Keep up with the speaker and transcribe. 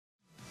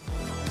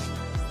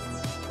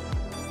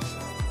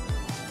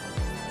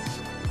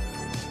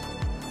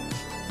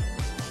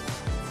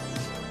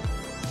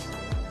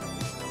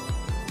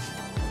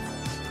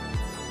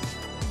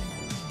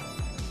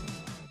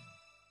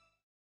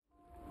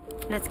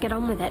Let's get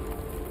on with it.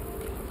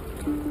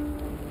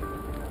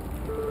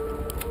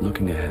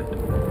 Looking ahead.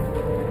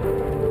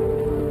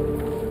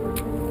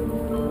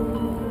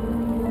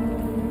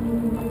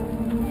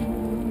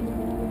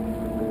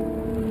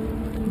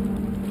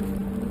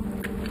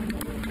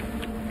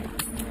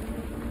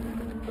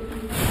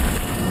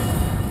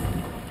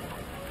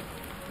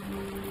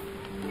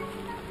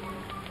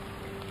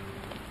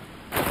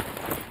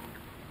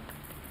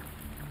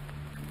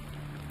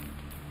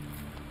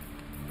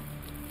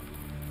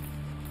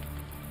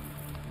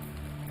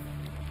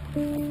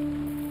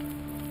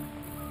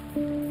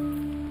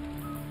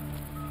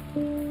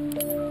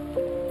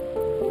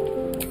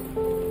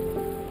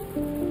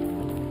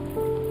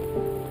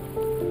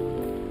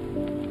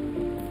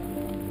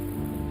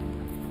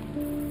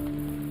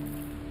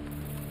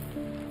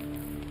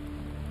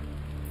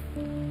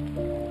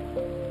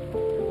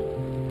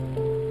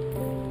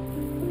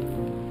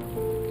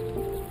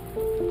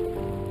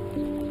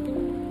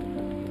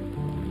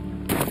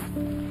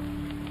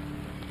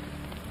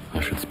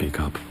 Speak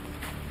up.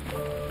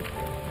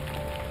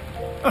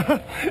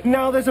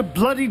 Now there's a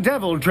bloody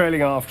devil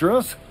trailing after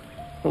us.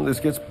 Well, this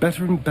gets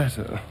better and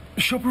better.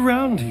 Shop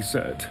around, he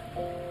said.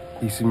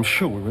 He seems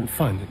sure we won't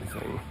find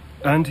anything.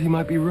 And he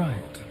might be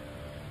right.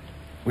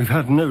 We've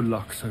had no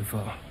luck so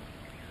far.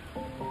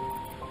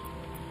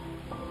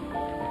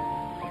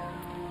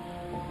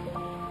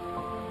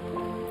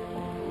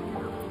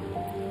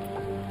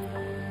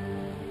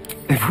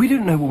 If we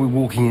don't know what we're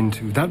walking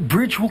into, that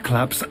bridge will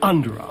collapse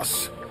under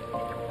us.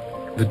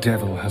 The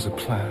devil has a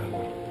plan.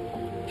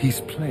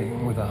 He's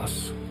playing with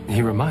us.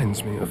 He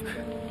reminds me of,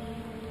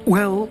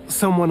 well,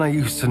 someone I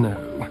used to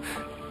know.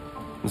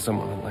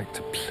 Someone I like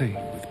to play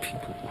with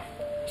people.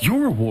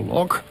 You're a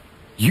warlock.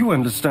 You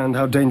understand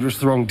how dangerous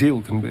the wrong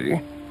deal can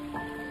be.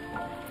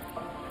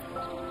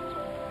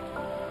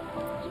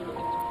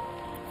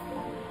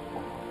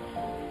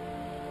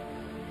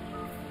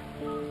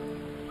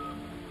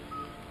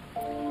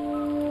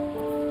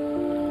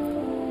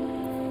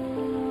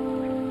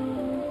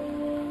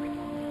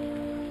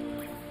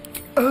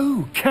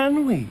 Oh,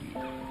 can we?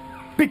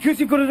 Because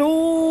you've got it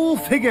all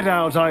figured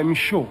out, I'm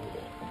sure.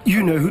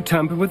 You know who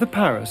tampered with the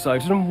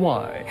parasite and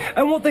why,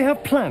 and what they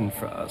have planned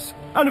for us.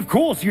 And of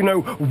course you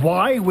know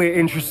why we're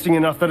interesting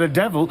enough that a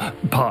devil,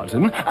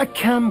 pardon, a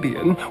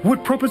Cambion,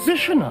 would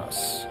proposition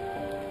us.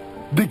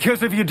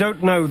 Because if you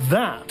don't know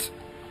that,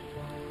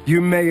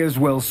 you may as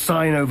well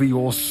sign over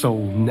your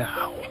soul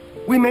now.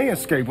 We may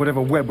escape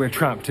whatever web we're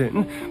trapped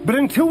in, but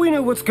until we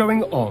know what's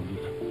going on,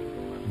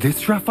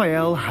 this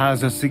Raphael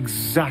has us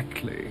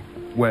exactly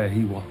where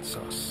he wants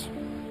us.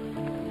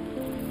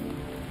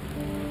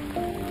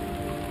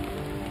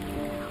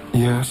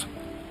 Yes?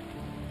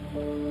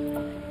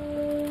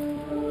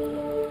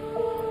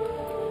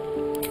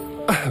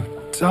 Oh,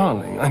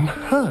 darling, I'm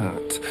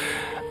hurt.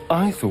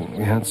 I thought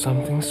we had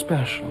something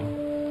special.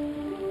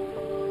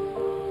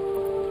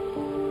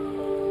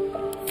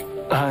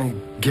 I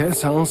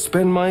guess I'll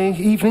spend my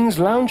evenings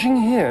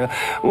lounging here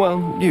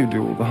while you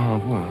do all the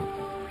hard work.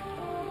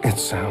 It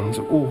sounds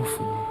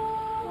awful.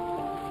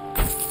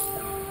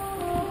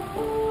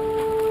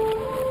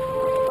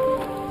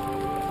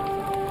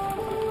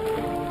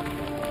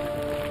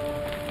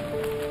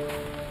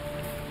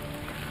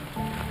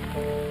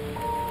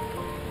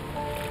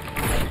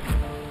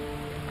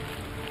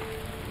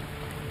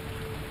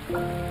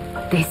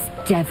 This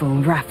devil,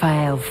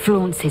 Raphael,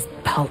 flaunts his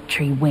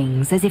paltry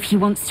wings as if he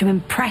wants to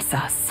impress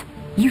us.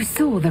 You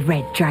saw the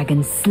red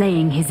dragon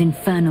slaying his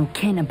infernal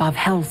kin above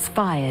hell's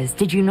fires,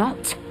 did you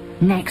not?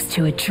 Next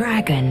to a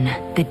dragon,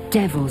 the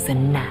devil's a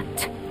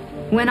gnat.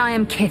 When I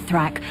am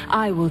Kithrak,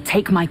 I will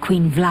take my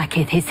Queen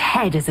Vlaakith his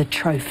head as a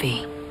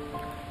trophy.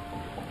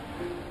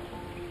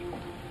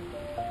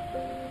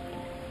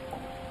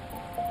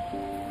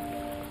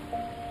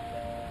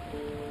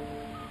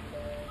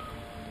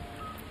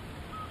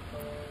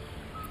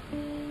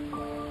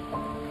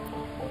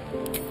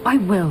 I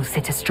will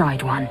sit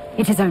astride one.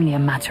 It is only a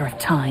matter of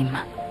time.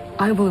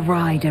 I will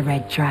ride a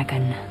red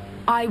dragon.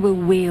 I will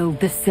wield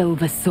the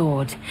silver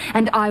sword,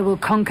 and I will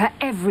conquer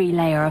every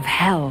layer of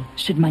hell,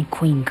 should my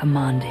queen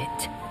command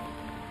it.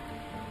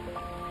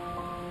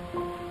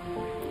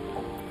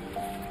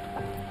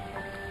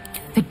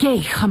 The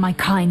Geich are my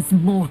kind's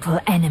mortal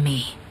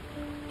enemy.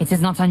 It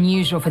is not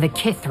unusual for the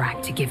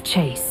Kithrak to give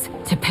chase,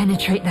 to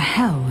penetrate the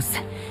hells.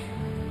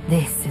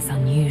 This is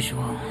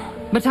unusual.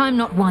 But I'm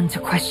not one to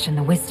question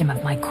the wisdom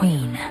of my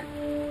queen.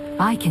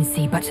 I can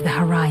see but to the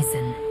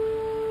horizon.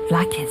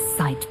 Vlaakith's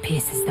sight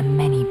pierces the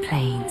many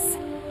plains.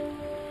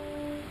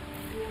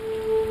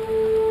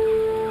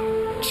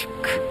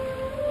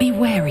 Be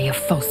wary of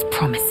false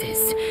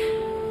promises.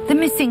 The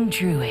missing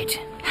druid,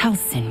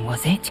 Halsin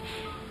was it?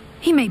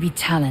 He may be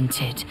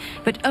talented,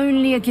 but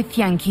only a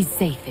Githyanki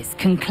Zathis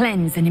can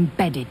cleanse an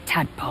embedded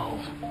tadpole.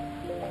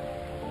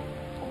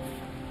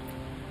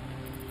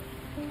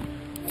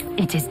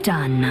 It is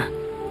done.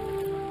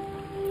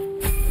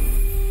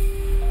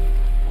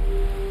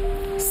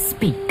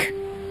 Speak.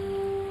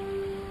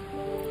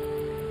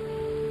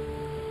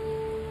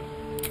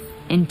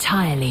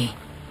 Entirely.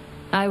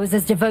 I was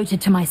as devoted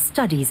to my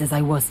studies as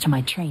I was to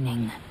my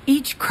training.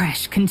 Each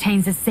creche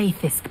contains a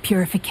Zaithisk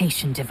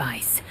purification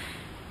device.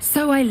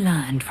 So I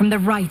learned from the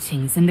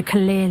writings in the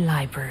Kalir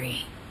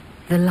library.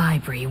 The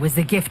library was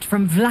a gift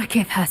from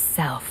Vlaakith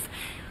herself,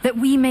 that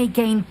we may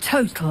gain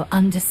total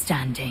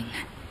understanding.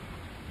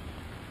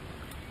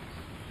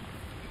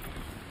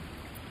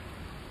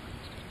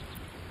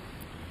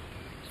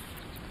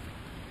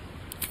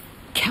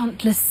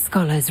 Countless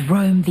scholars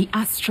roam the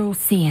astral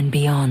sea and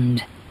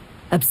beyond,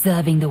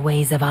 observing the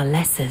ways of our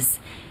lessers,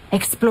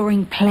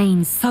 exploring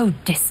planes so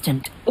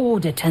distant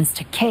order turns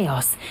to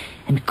chaos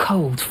and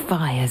cold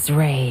fires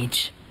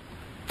rage.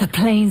 The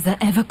planes are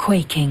ever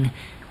quaking,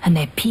 and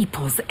their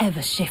peoples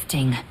ever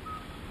shifting.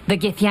 The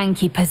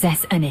Githyanki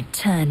possess an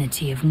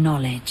eternity of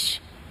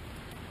knowledge.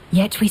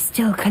 Yet we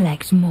still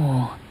collect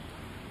more,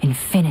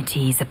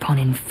 infinities upon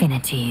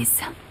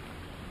infinities.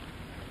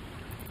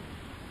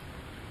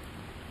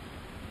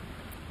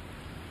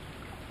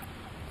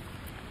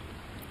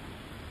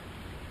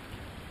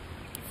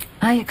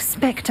 I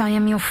expect I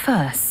am your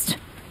first.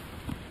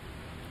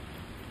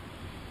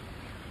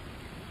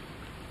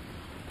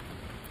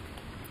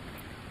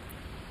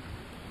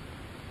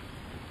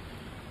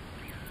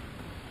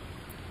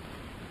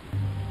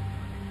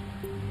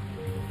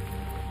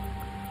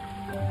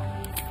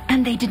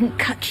 And they didn't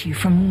cut you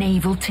from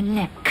navel to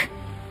neck.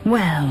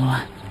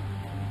 Well,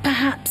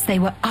 perhaps they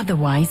were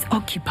otherwise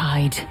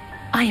occupied.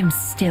 I am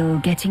still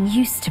getting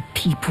used to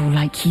people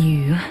like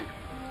you.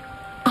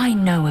 I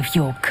know of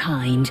your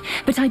kind,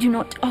 but I do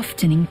not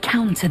often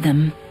encounter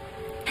them.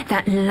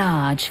 That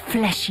large,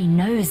 fleshy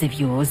nose of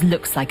yours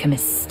looks like a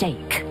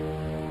mistake.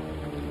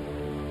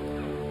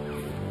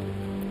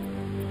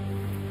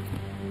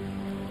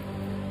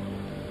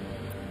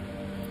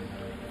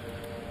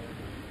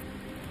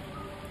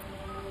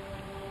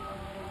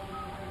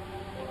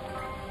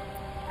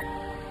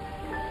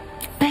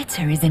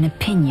 Better is an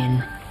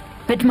opinion,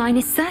 but mine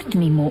is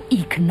certainly more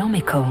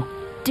economical,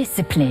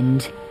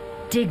 disciplined,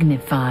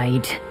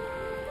 dignified.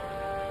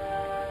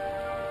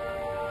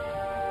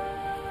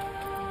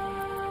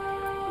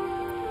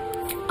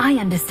 I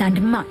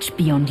understand much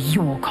beyond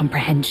your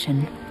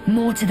comprehension.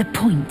 More to the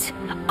point,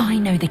 I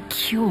know the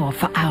cure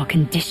for our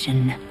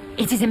condition.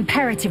 It is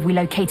imperative we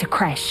locate a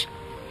creche.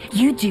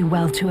 You do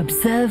well to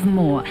observe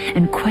more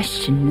and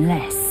question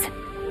less.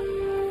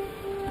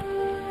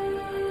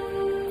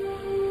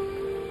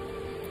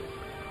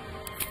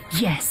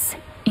 Yes,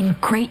 in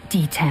great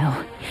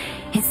detail.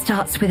 It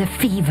starts with a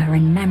fever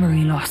and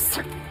memory loss.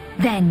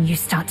 Then you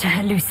start to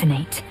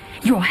hallucinate.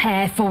 Your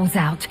hair falls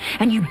out,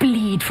 and you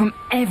bleed from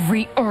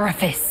every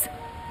orifice.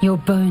 Your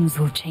bones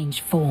will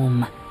change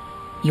form.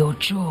 Your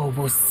jaw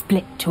will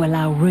split to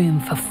allow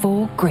room for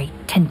 4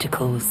 great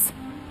tentacles.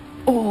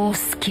 All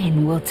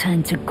skin will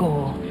turn to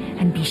gore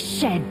and be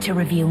shed to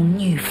reveal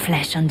new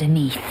flesh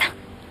underneath.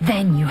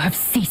 Then you have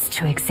ceased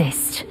to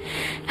exist,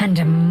 and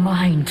a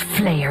mind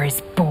flayer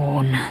is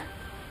born.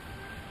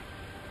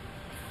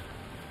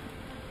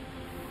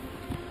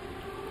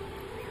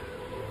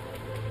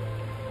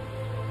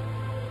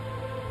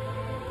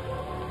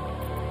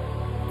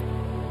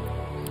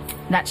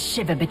 That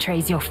shiver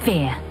betrays your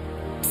fear.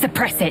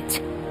 Suppress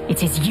it.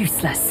 It is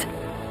useless.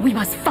 We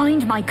must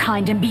find my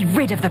kind and be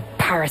rid of the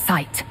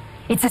parasite.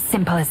 It's as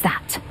simple as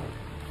that.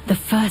 The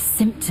first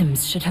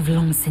symptoms should have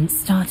long since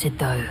started,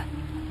 though.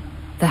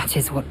 That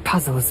is what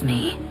puzzles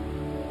me.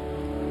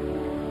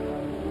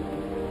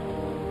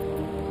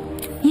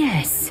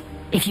 Yes,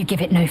 if you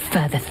give it no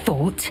further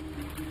thought.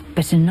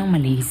 But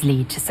anomalies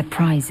lead to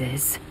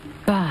surprises.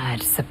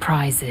 Bad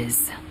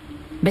surprises.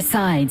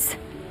 Besides,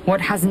 what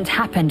hasn't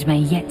happened may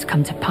yet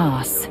come to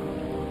pass.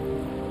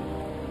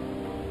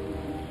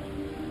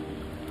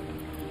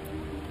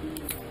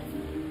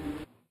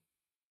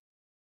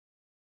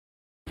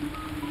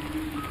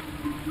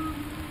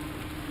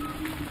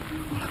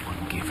 Well, it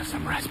wouldn't give us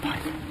some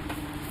respite.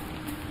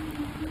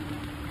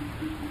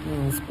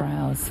 Will's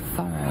brows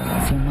furrow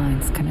as your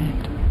minds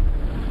connect.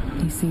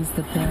 He sees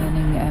the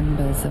burning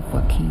embers of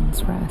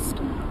Joaquin's rest,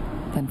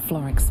 then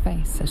Floric's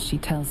face as she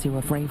tells you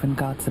of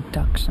Ravengard's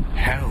abduction.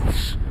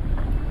 Hells!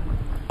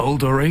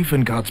 Older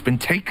Ravengard's been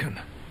taken.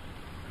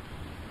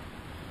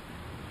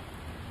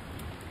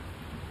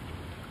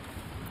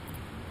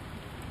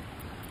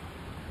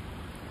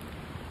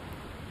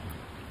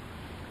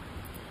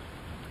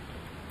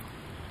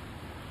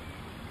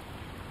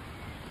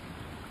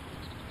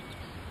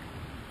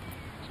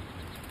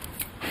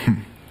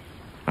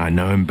 I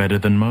know him better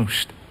than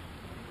most.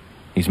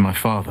 He's my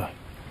father.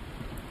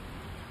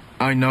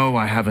 I know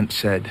I haven't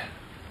said.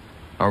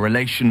 Our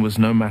relation was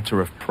no matter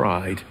of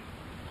pride.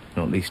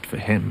 Not least for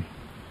him.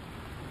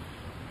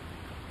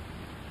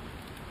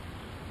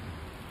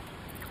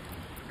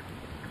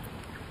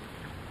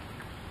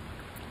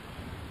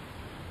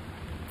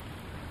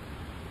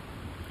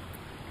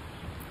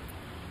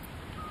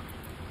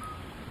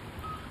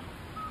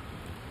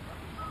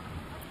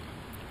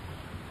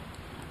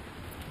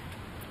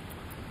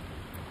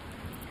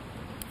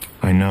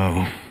 I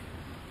know,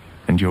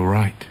 and you're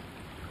right.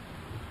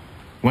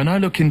 When I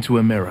look into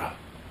a mirror,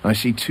 I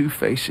see two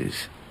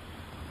faces.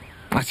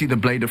 I see the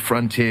Blade of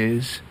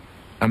Frontiers,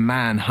 a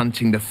man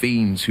hunting the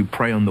fiends who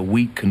prey on the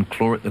weak and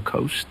claw at the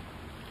coast.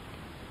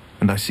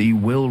 And I see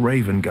Will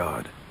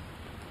Ravengard,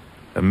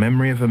 a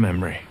memory of a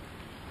memory,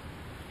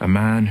 a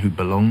man who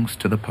belongs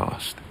to the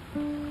past.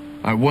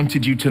 I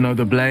wanted you to know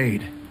the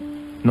Blade,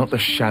 not the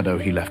shadow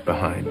he left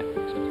behind.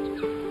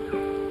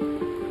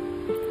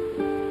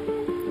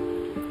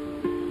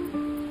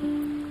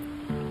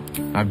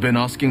 I've been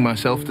asking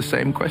myself the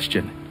same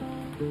question.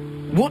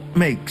 What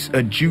makes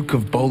a Duke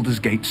of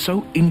Baldurs Gate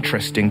so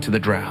interesting to the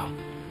Drow?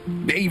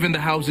 Even the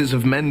houses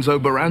of Men's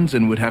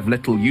Oberanzen would have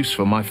little use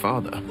for my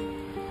father.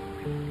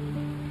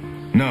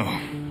 No,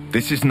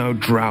 this is no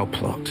Drow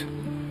plot.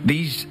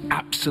 These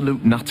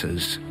absolute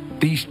nutters,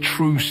 these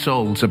true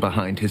souls are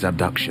behind his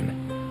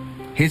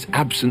abduction. His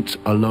absence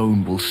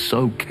alone will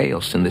sow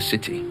chaos in the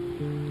city.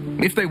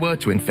 If they were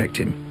to infect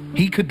him,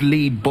 he could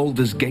lead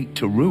Baldurs Gate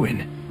to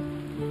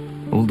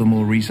ruin. All the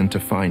more reason to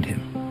find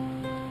him.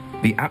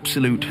 The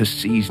Absolute has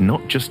seized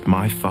not just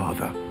my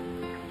father,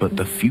 but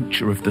the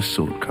future of the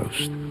Sword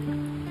Coast.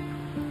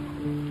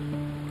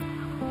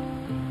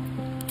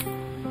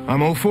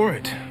 I'm all for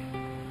it.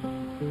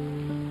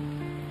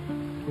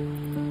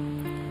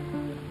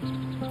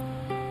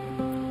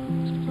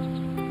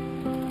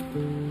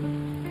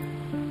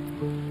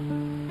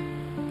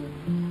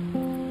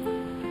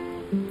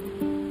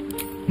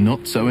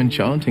 Not so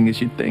enchanting as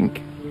you'd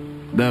think.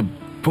 The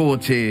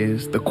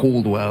Portiers, the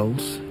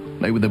Caldwells,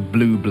 they were the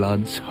blue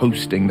bloods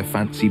hosting the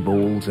fancy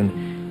balls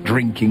and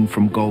drinking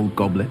from gold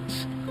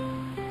goblets.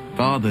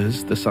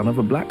 Father's the son of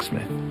a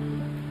blacksmith,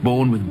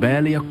 born with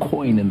barely a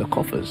coin in the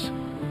coffers.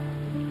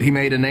 He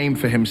made a name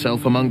for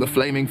himself among the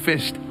Flaming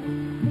Fist,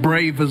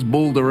 brave as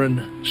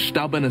Balduran,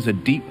 stubborn as a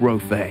deep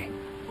Rothay,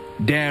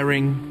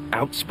 daring,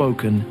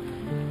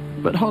 outspoken,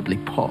 but hardly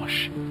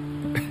posh.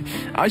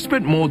 I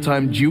spent more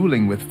time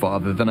dueling with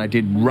father than I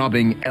did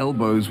rubbing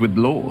elbows with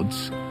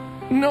lords.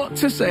 Not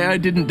to say I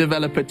didn't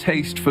develop a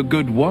taste for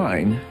good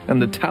wine and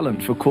the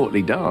talent for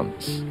courtly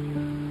dance.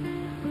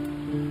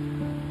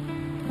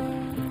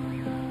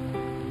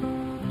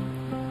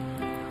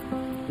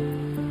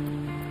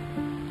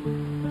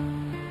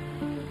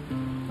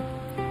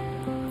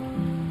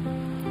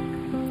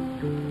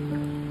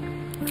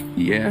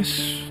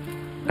 Yes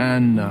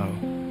and no.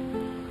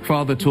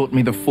 Father taught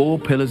me the 4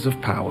 pillars of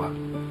power: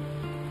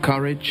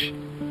 courage,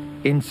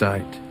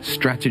 insight,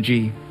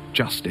 strategy,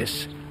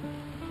 justice.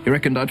 He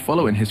reckoned I'd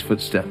follow in his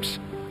footsteps.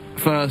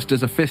 First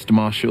as a fist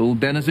marshal,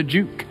 then as a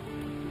duke.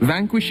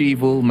 Vanquish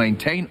evil,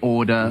 maintain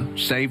order,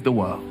 save the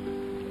world.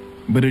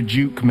 But a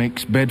duke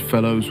makes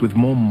bedfellows with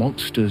more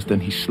monsters than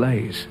he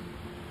slays.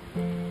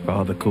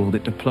 Father called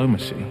it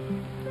diplomacy.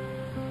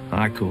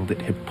 I called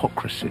it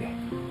hypocrisy.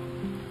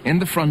 In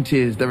the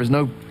frontiers, there is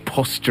no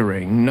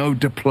posturing, no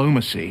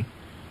diplomacy.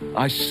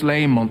 I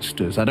slay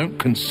monsters, I don't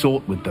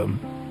consort with them.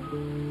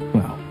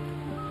 Well,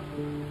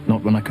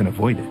 not when I can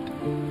avoid it.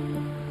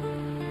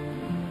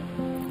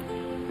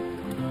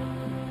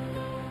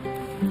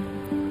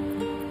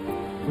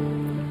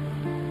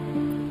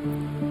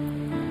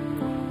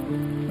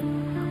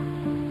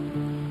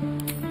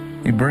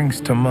 He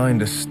brings to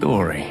mind a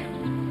story.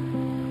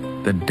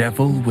 The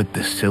Devil with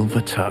the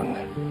Silver Tongue,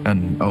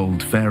 an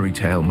old fairy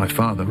tale my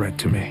father read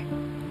to me.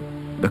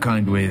 The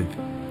kind with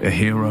a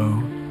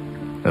hero,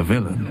 a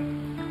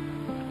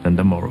villain, and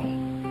a moral.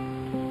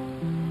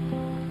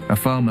 A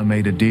farmer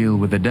made a deal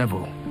with the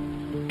devil,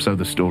 so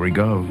the story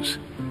goes.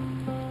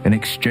 In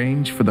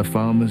exchange for the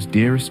farmer's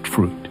dearest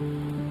fruit,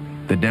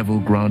 the devil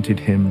granted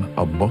him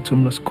a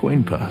bottomless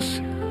coin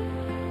purse.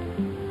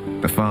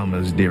 The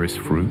farmer's dearest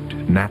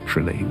fruit,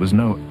 naturally, was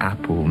no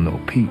apple nor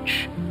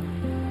peach,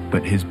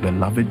 but his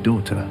beloved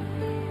daughter.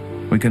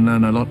 We can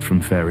learn a lot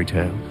from fairy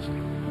tales,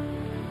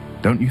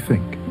 don't you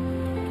think?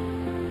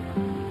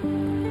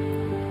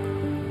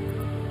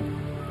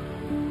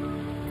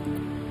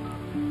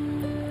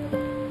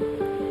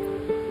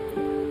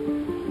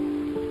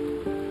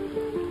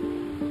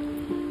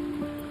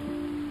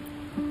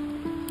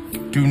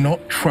 Do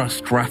not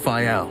trust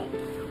Raphael.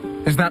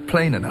 Is that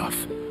plain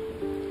enough?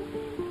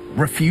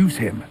 Refuse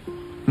him,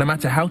 no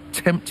matter how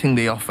tempting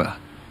the offer,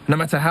 no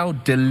matter how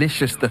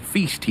delicious the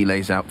feast he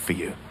lays out for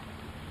you.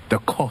 The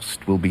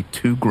cost will be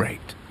too great.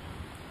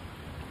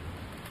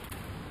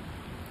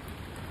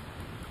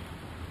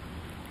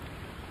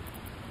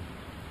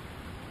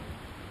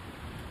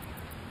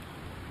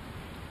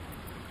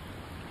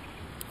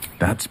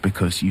 That's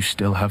because you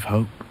still have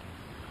hope.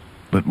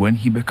 But when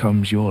he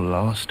becomes your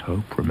last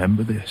hope,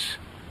 remember this.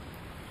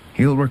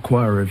 He'll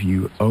require of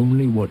you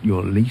only what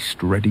you're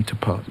least ready to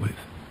part with,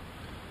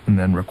 and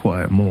then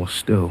require more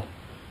still.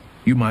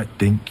 You might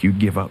think you'd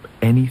give up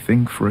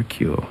anything for a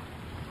cure,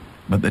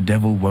 but the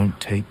devil won't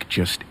take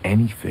just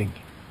anything.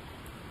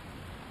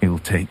 He'll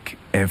take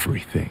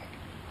everything.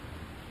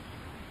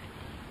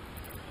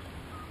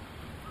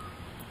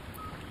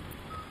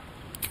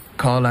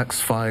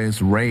 Karlach's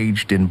fires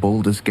raged in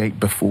Baldurs Gate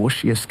before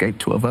she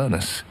escaped to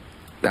Avernus,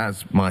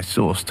 as my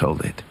source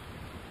told it,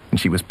 and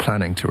she was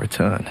planning to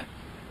return.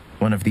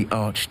 one of the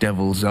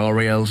archdevils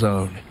Ariel's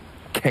own,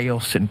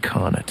 chaos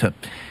incarnate, a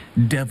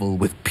devil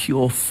with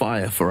pure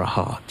fire for a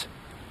heart.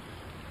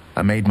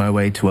 I made my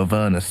way to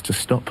Avernus to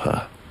stop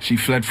her. She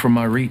fled from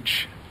my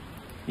reach,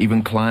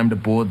 even climbed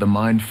aboard the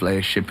Mind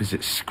Flayer ship as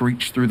it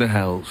screeched through the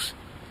hells.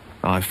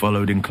 I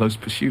followed in close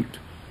pursuit.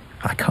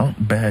 I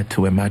can't bear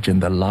to imagine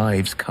the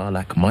lives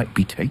Karlach might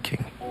be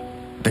taking,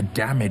 the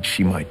damage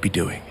she might be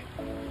doing.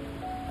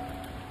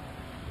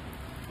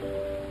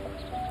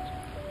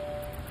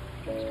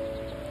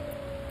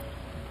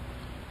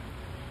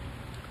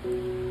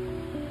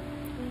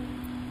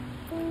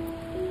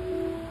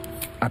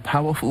 A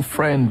powerful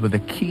friend with a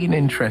keen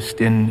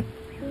interest in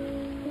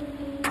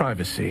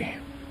privacy.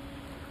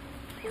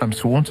 I'm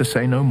sworn to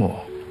say no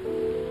more.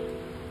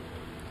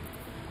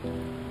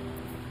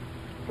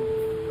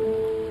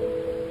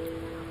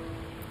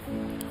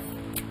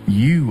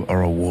 You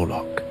are a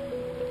warlock.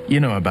 You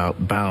know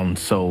about bound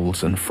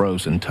souls and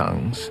frozen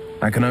tongues.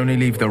 I can only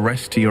leave the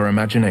rest to your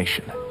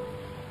imagination.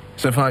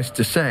 Suffice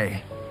to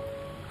say,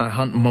 I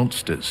hunt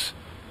monsters,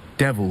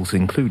 devils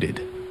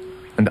included,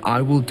 and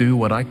I will do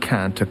what I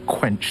can to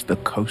quench the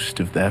coast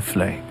of their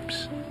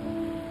flames.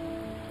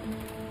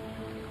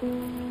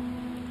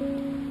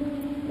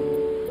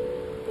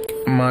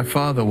 My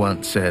father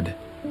once said,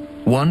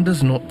 "One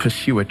does not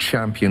pursue a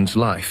champion's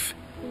life.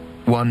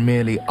 One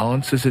merely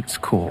answers its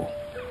call."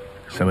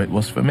 So it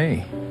was for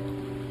me.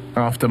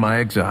 After my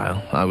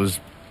exile, I was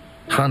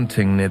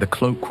hunting near the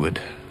Cloakwood.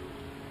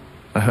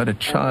 I heard a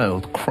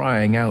child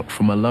crying out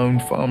from a lone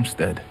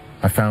farmstead.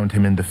 I found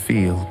him in the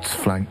fields,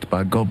 flanked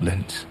by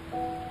goblins.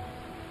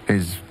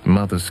 His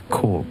mother's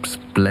corpse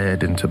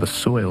blared into the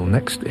soil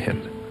next to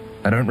him.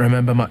 I don't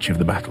remember much of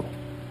the battle,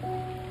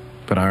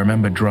 but I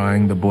remember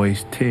drying the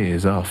boy's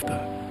tears after.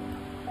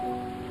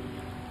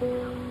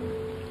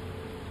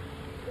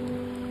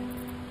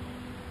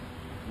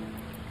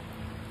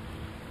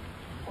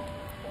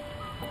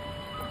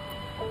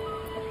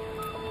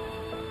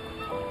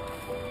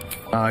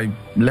 I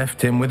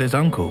left him with his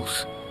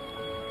uncles.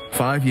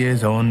 5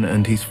 years on,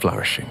 and he's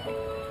flourishing.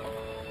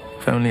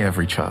 If only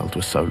every child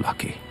was so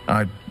lucky.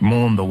 I'd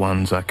mourn the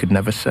ones I could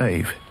never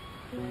save,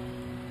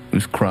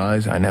 whose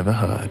cries I never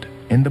heard.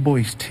 In the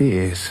boy's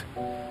tears,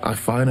 I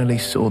finally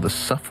saw the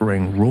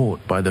suffering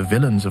wrought by the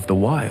villains of the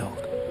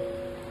wild.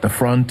 The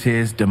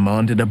frontiers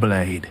demanded a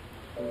blade,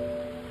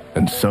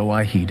 and so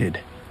I heeded.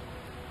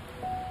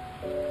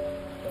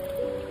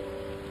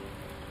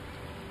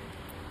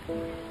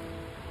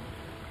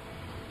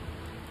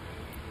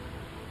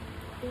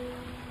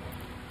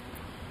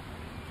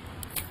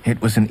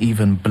 It was an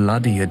even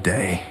bloodier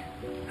day,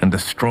 and a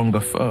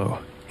stronger foe.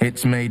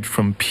 It's made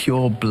from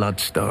pure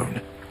bloodstone,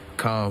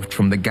 carved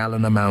from the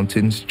Galena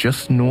Mountains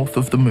just north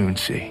of the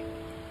Moonsea.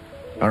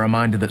 A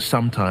reminder that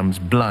sometimes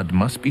blood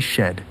must be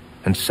shed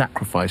and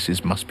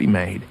sacrifices must be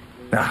made.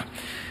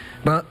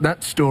 But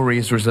that story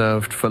is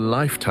reserved for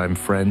lifetime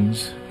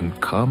friends and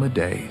calmer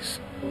days.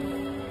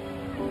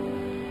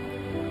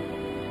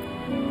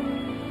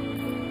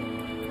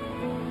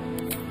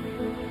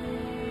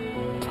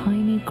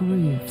 Tiny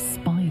grooves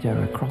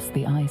spider across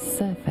the ice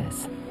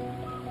surface.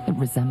 It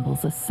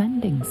resembles a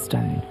sending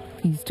stone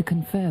used to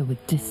confer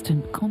with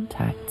distant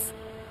contacts.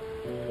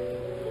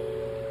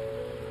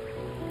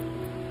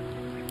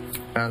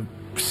 A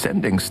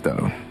sending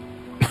stone?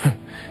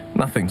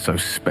 Nothing so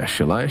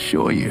special, I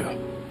assure you.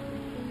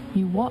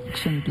 You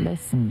watch and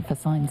listen for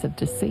signs of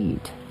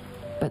deceit,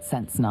 but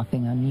sense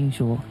nothing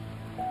unusual.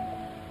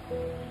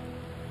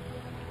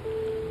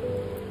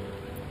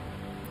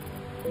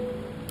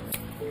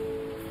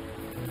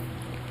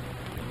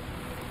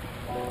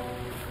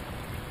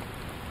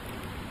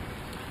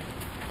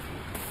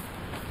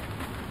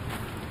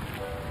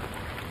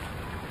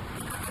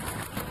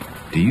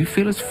 Do you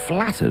feel as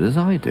flattered as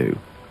I do?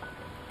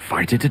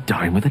 Invited to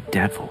dine with a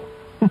devil.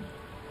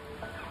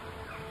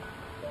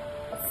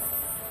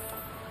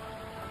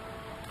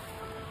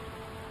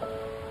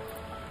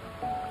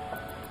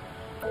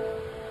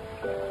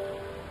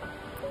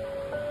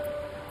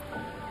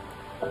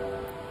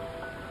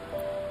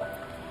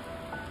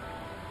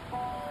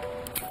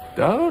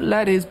 Don't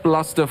let his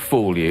bluster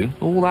fool you.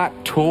 All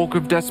that talk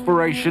of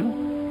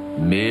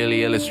desperation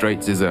merely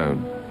illustrates his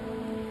own.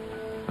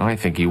 I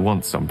think he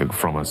wants something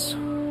from us,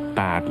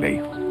 badly,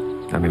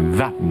 and in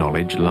that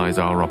knowledge lies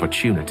our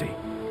opportunity.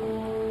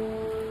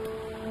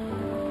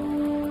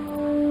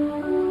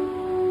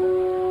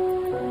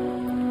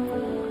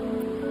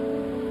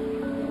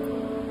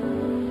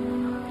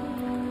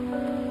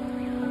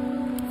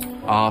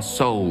 Our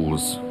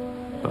souls.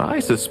 I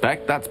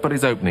suspect that's but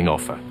his opening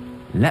offer.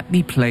 Let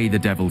me play the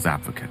devil's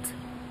advocate.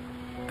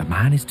 The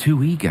man is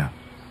too eager.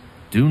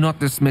 Do not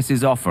dismiss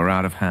his offer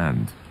out of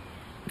hand.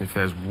 If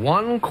there's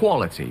one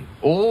quality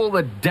all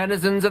the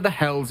denizens of the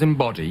hells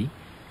embody,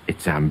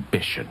 it's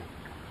ambition.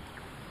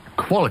 A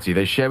quality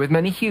they share with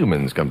many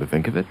humans, come to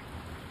think of it.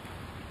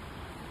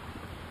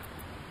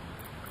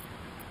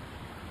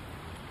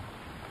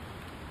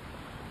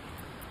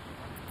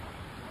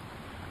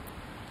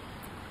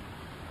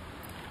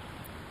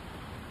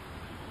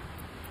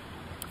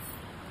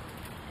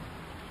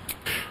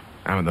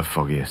 Haven't the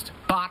foggiest.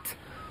 But,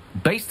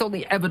 based on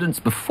the evidence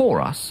before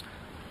us,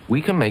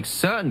 we can make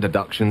certain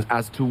deductions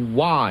as to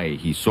why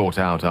he sought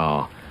out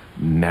our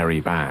merry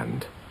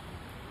band.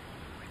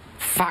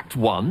 Fact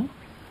 1,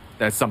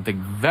 there's something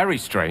very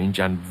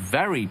strange and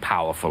very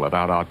powerful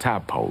about our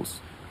tadpoles.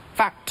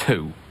 Fact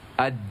 2,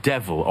 a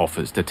devil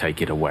offers to take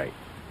it away.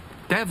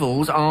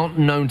 Devils aren't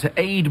known to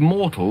aid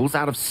mortals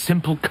out of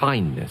simple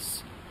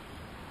kindness.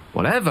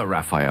 Whatever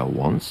Raphael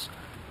wants,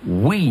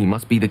 we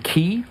must be the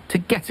key to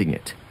getting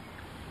it,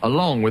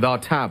 along with our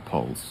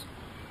tadpoles.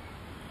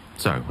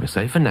 So, we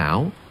say for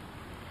now,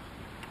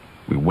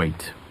 we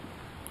wait.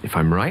 If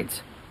I'm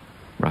right,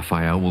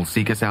 Raphael will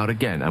seek us out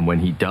again, and when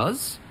he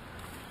does,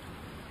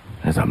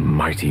 there's a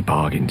mighty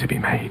bargain to be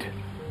made.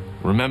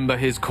 Remember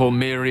his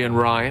Cormyrean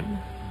rhyme?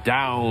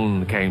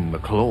 Down came the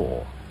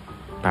claw.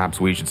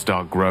 Perhaps we should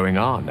start growing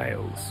our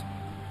nails.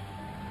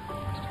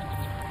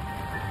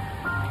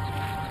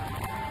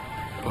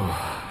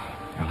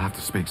 You'll have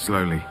to speak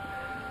slowly.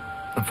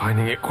 I'm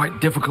finding it quite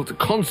difficult to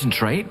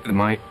concentrate with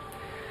my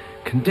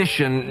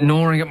condition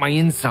gnawing at my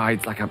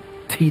insides like a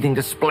teething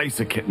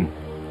displacer kitten.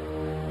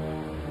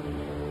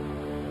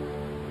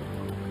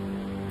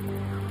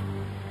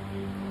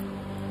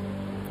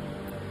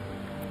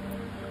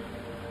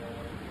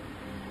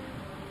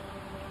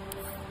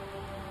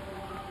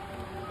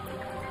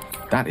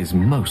 That is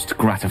most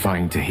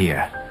gratifying to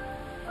hear.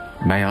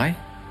 May I?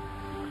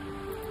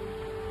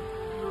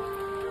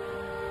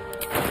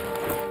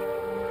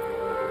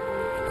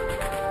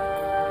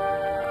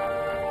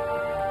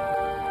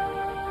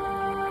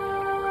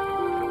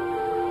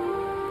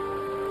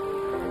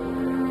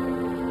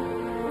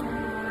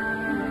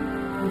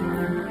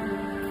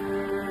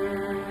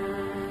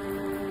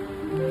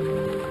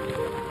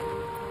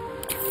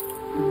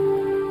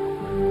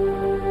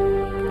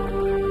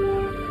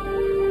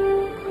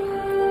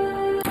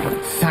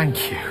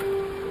 Thank you.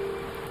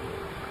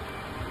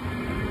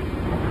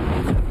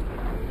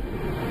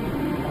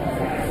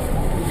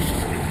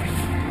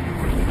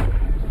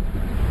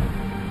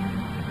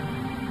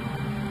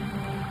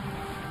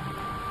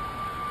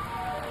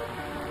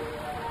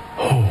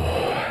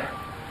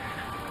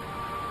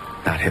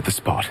 That hit the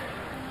spot.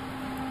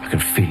 I can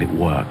feel it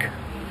work.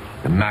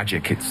 The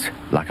magic, it's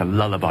like a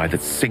lullaby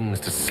that sings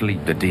to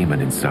sleep the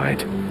demon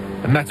inside.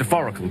 A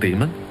metaphorical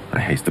demon, I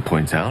haste to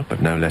point out,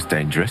 but no less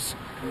dangerous.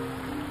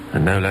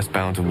 And no less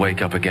bound to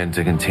wake up again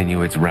to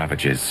continue its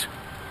ravages.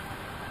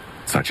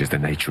 Such is the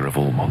nature of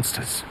all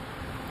monsters.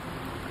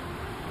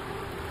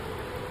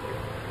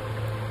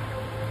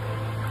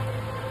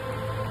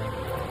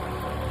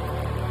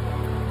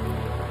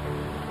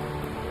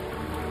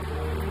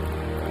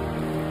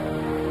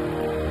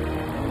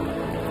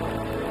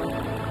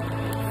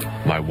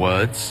 My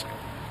words,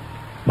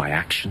 my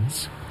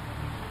actions,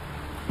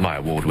 my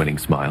award-winning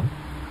smile.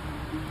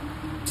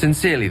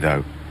 Sincerely,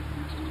 though,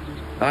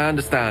 I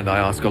understand I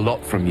ask a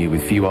lot from you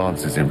with few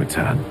answers in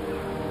return.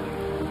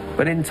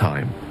 But in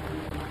time,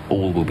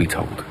 all will be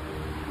told.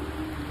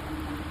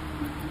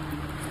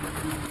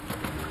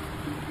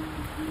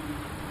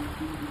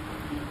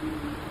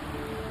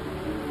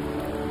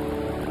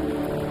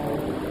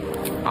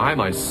 I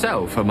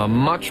myself am a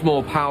much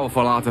more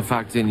powerful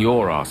artifact in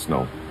your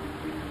arsenal.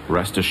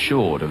 Rest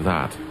assured of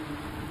that.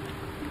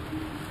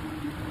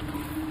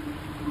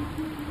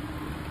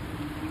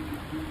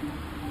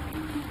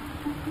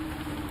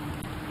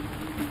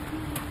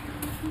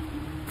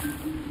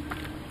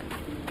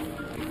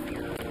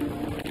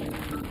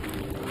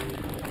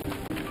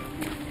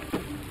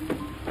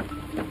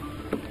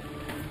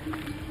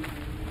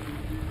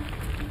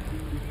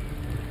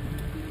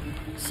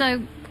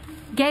 So,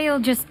 Gale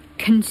just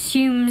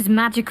consumes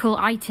magical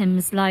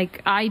items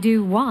like I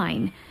do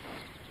wine.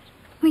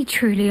 We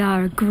truly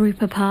are a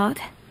group apart.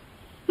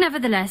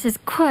 Nevertheless, as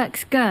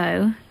quirks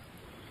go,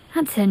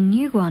 that's a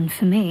new one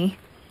for me.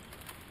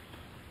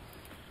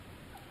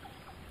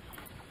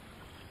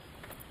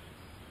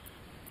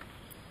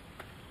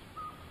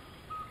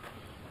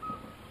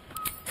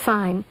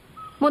 Fine.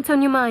 What's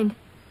on your mind?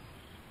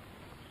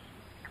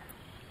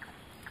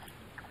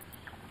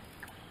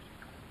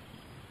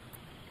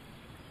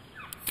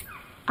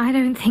 I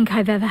don't think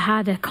I've ever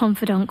had a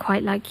confidant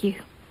quite like you.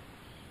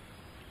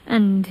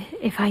 And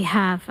if I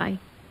have, I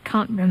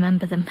can't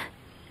remember them.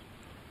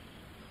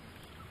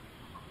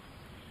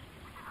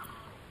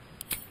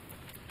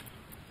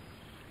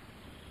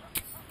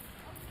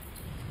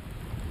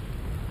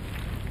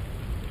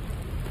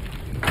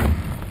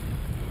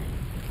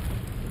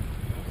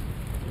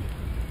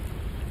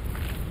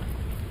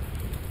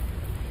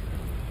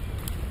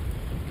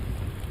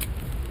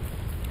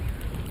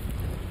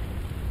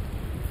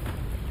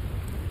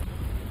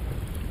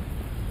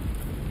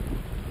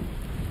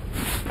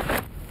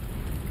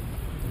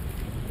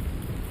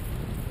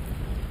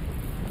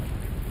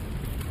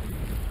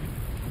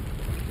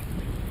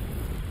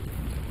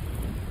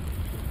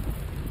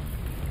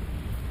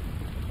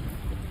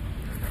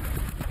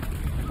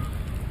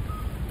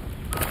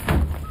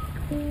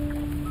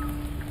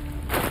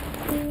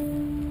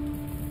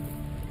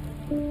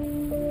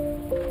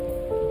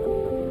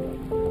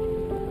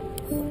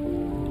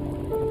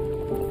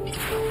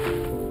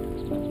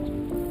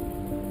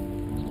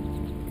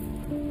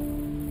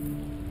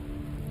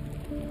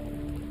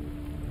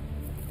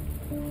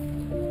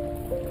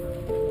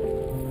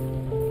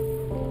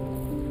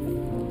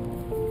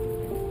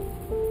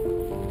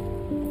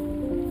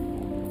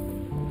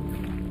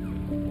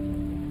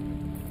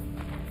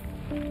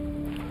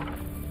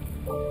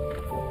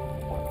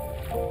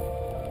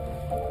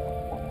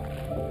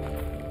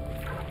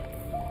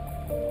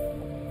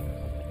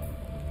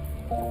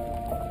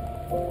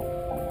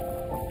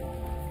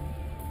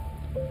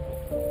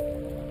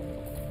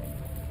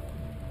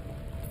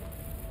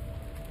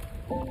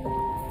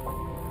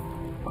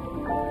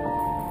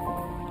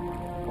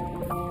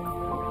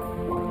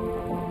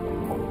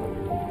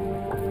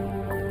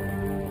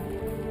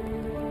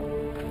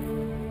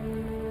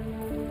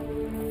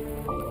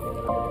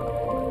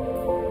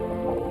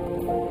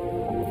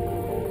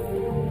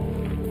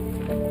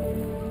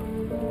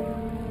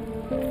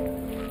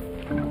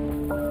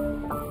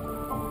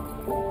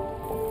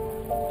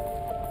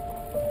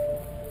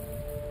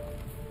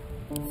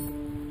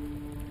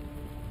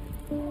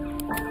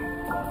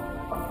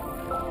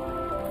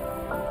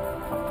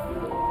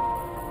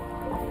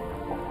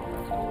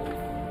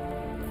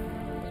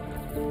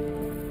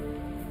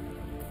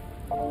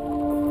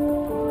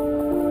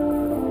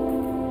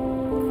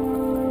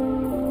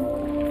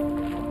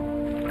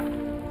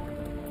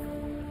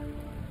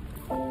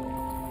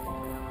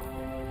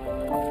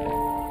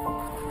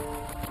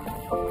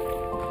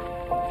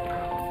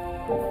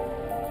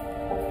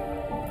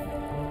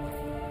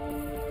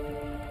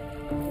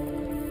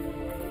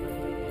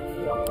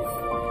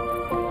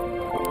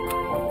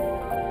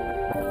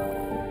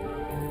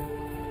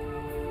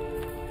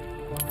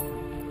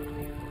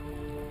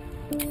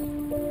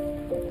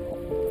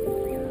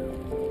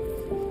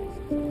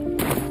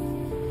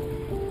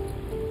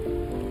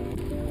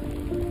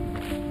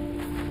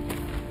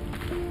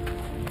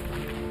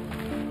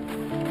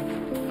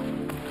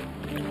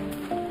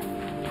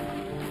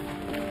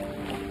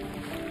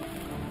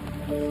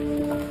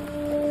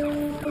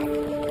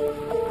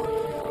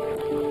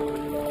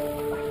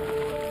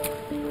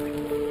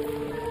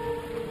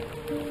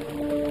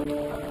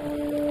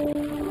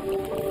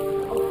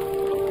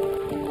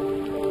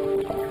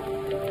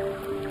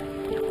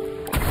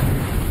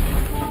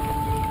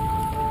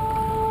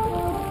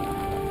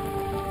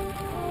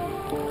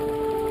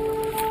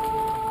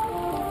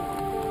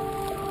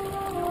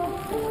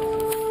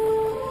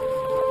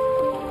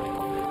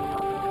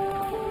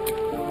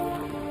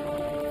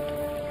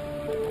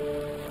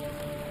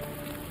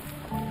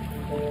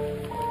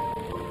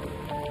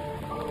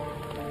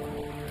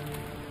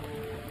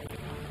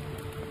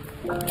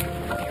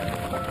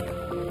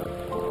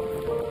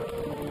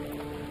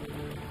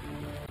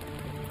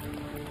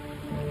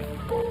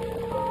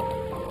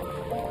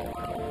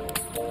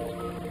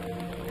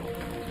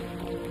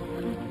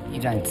 You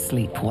don't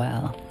sleep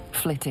well,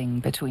 flitting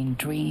between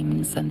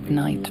dreams and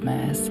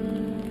nightmares.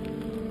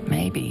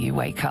 Maybe you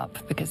wake up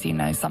because you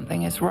know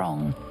something is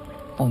wrong,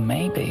 or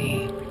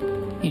maybe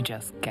you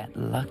just get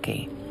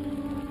lucky.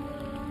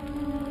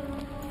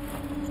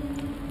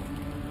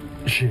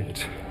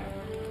 Shit.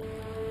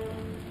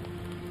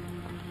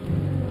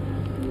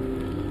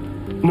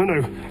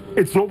 No,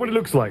 it's not what it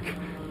looks like.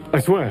 I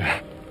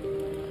swear.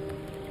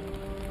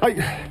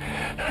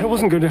 I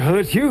wasn't going to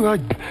hurt you.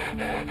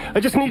 I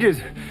just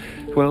needed,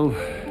 well,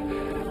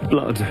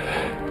 blood.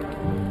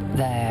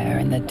 There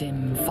in the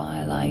dim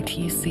firelight,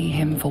 you see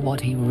him for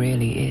what he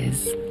really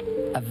is.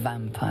 A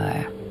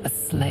vampire, a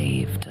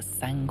slave to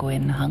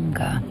sanguine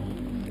hunger.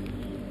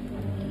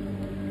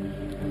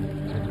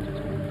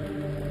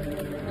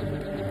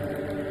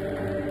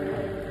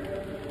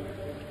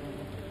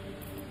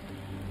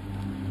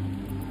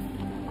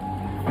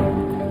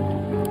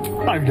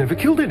 I've never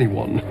killed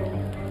anyone.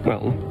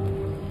 Well,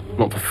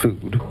 not for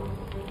food.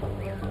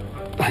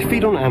 I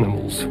feed on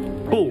animals.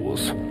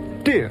 Boars,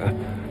 deer,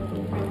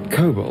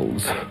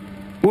 kobolds,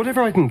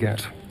 whatever I can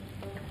get.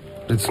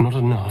 But it's not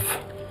enough.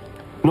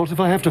 Not if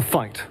I have to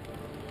fight.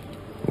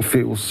 I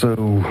feel so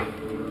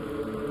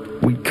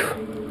weak.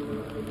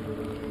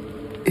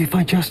 If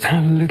I just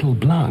had a little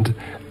blood,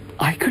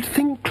 I could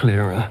think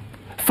clearer,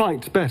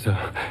 fight better.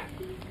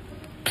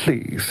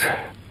 Please.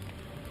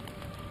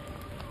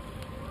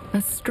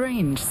 A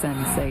strange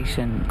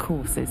sensation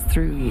courses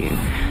through you,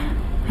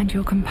 and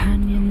your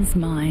companion's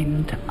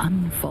mind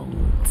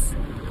unfolds,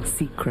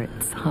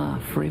 secrets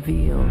half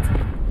revealed.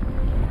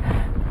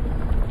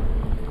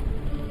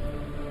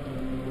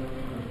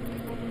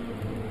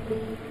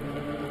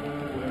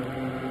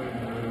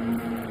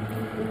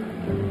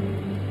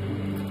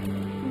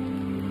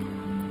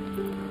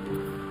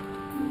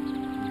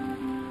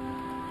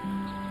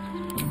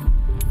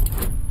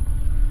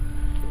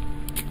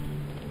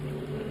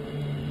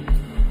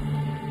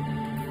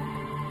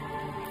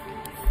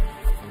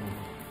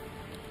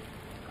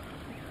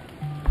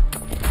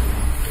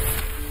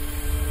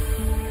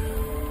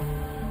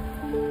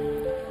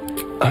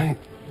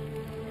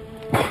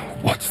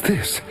 What's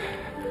this?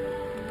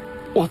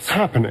 What's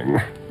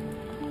happening?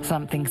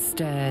 Something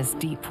stirs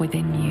deep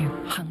within you,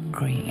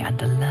 hungry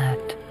and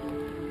alert.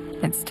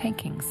 It's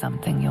taking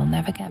something you'll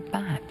never get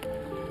back.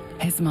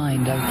 His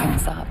mind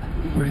opens up,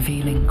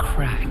 revealing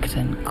cracked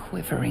and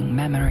quivering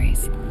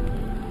memories.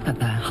 At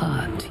their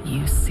heart,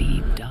 you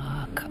see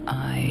dark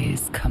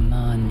eyes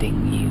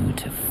commanding you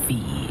to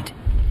feed.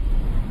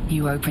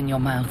 You open your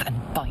mouth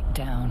and bite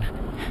down,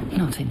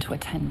 not into a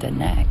tender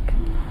neck,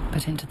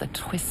 but into the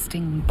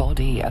twisting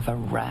body of a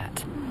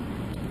rat,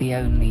 the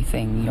only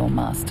thing your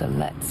master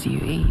lets you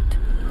eat.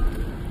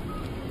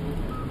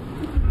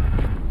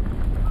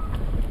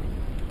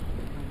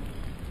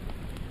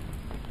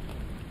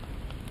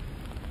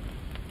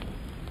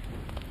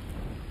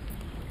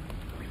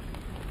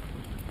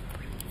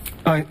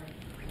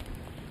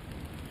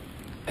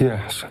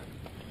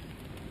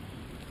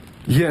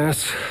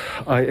 Yes,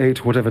 I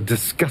ate whatever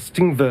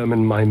disgusting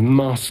vermin my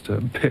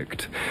master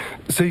picked,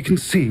 so you can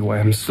see why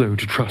I'm slow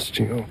to trust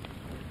you.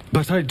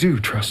 But I do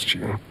trust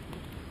you.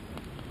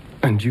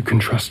 And you can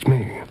trust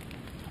me.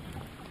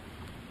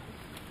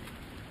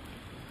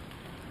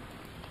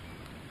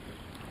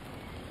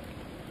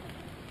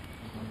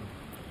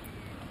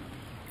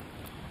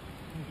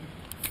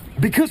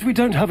 Because we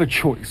don't have a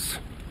choice.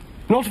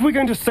 Not if we're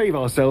going to save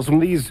ourselves from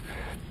these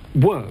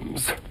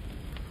worms.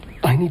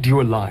 I need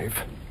you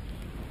alive.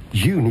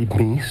 You need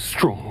me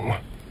strong.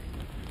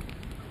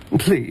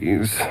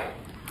 Please,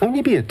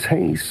 only be a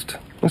taste,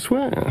 I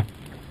swear.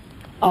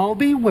 I'll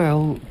be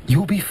well,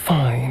 you'll be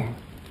fine,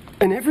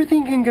 and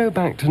everything can go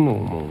back to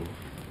normal.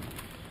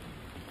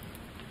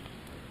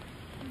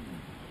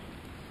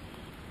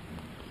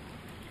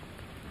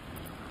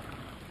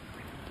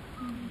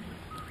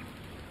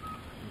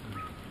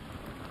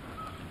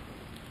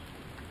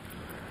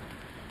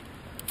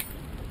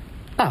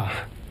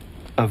 Ah,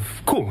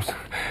 of course.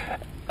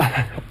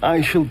 I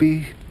shall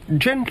be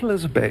gentle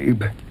as a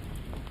babe.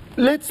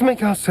 Let's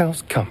make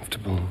ourselves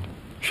comfortable,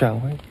 shall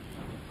we?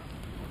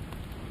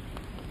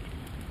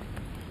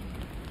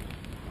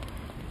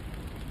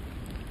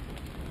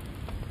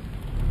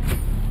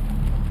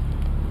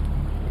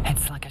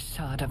 It's like a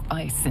shard of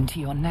ice into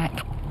your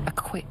neck. A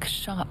quick,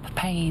 sharp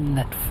pain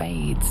that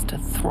fades to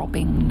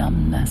throbbing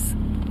numbness.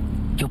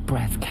 Your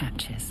breath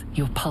catches.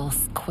 Your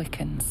pulse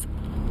quickens.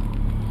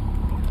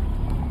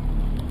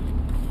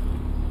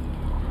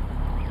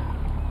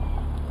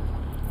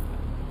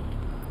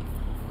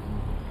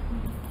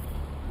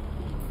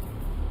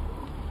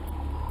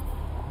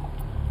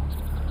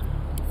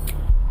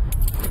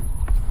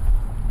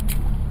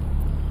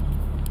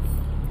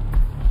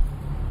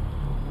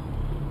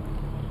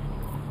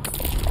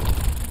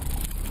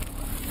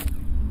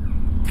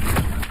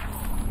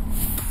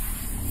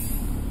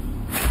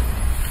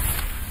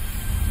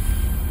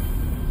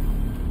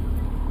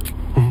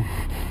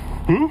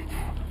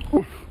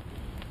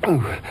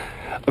 Oh,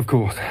 of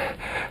course.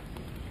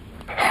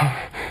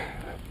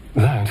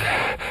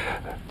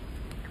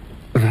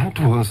 That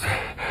was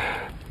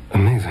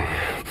amazing.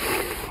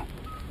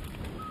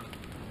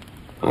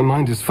 My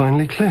mind is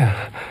finally clear.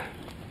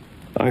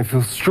 I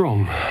feel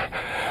strong.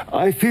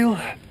 I feel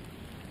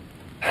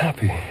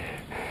happy.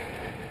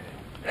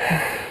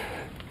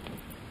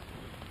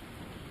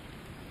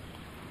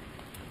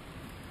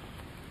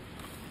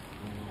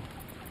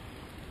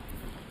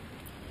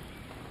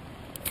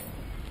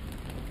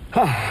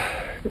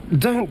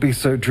 Don't be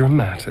so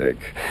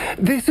dramatic.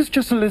 This is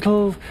just a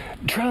little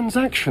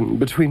transaction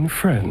between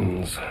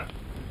friends.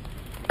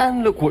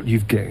 And look what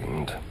you've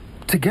gained.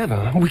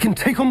 Together, we can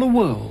take on the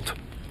world.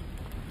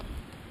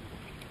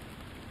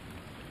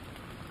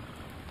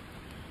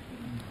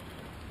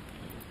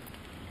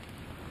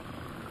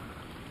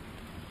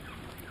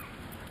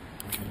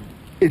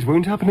 It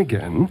won't happen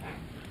again.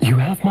 You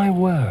have my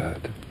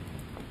word.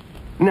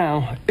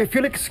 Now, if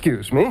you'll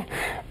excuse me,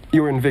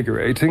 you're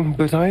invigorating,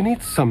 but I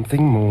need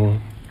something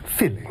more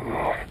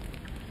filling.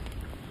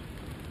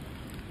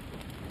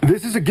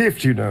 This is a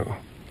gift, you know.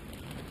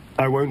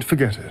 I won't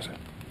forget it.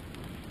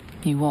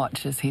 You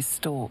watch as he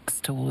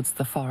stalks towards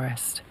the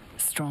forest,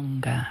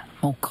 stronger,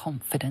 more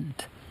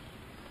confident,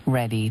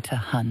 ready to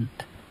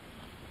hunt.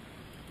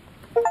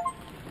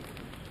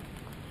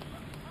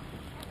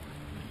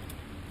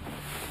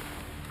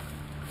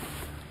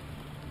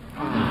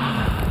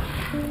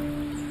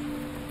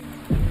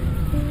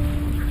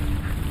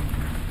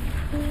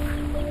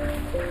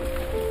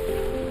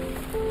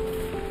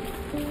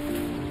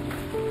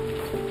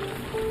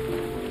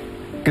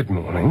 Good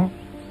morning.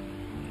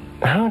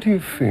 How do you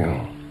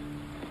feel?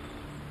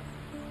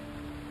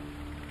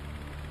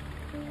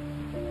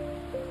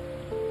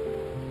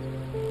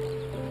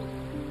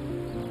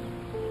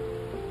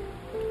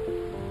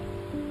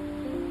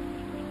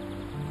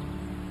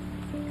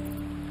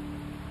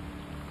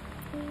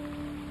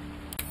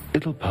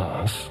 It'll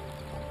pass.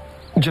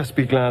 Just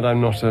be glad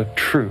I'm not a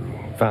true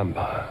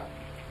vampire.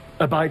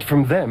 A bite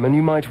from them and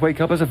you might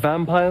wake up as a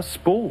vampire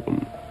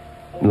spawn,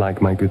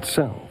 like my good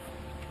self.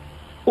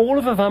 All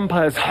of a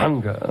vampire's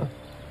hunger,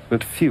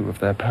 but few of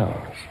their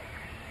powers.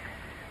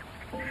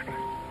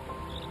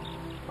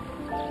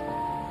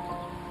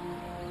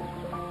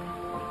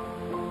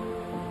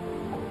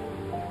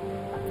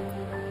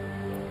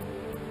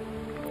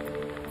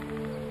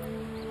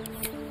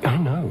 Oh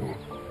no,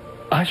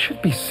 I should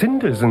be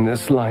cinders in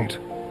this light.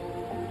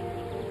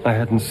 I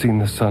hadn't seen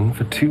the sun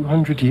for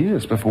 200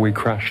 years before we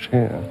crashed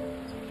here.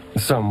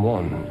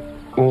 Someone,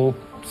 or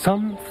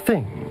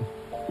something,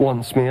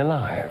 wants me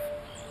alive.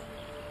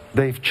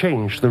 They've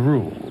changed the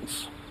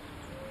rules.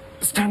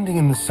 Standing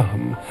in the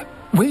sun,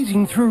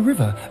 wading through a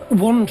river,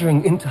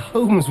 wandering into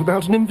homes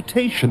without an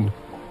invitation.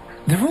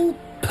 They're all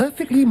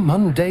perfectly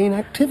mundane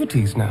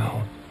activities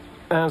now.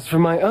 As for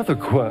my other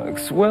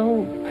quirks,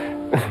 well,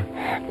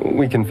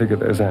 we can figure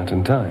those out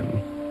in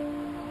time.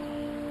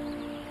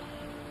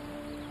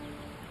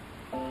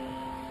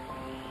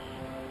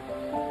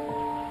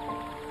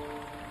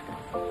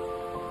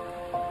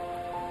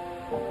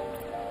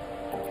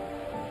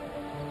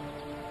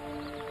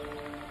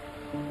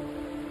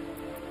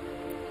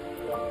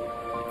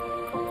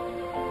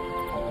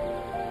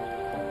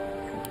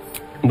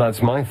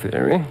 That's my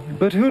theory,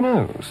 but who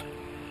knows?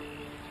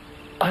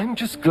 I'm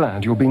just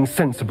glad you're being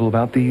sensible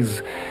about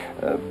these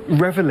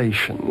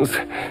revelations.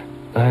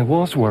 I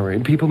was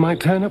worried people might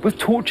turn up with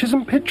torches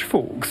and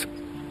pitchforks.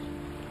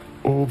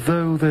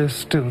 Although there's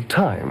still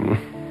time.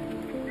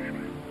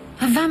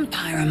 A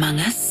vampire among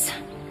us?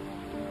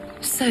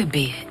 So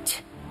be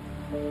it.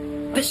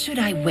 But should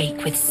I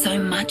wake with so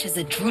much as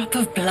a drop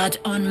of blood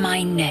on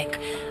my neck,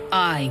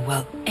 I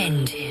will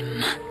end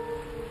him.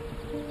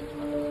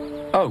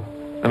 Oh,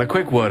 and a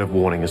quick word of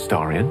warning,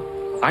 Astarion.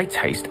 I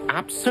taste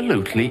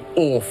absolutely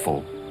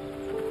awful.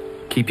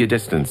 Keep your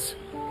distance.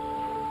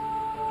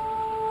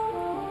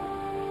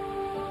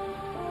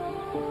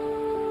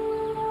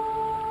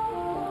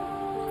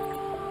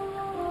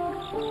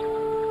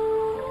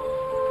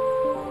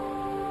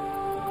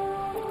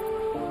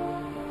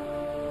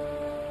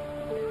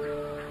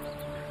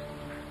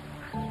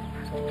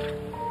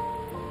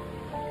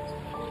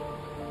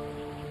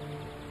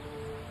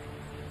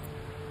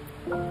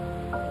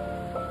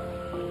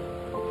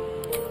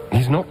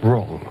 He's not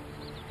wrong.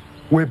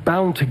 We're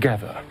bound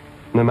together,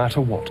 no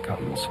matter what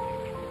comes.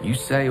 You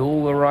say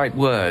all the right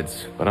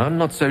words, but I'm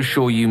not so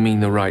sure you mean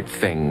the right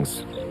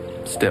things.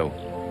 Still,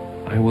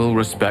 I will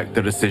respect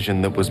the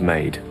decision that was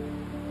made.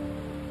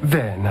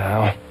 There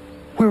now.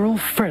 We're all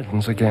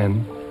friends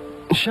again.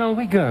 Shall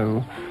we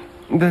go?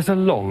 There's a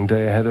long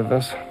day ahead of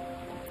us.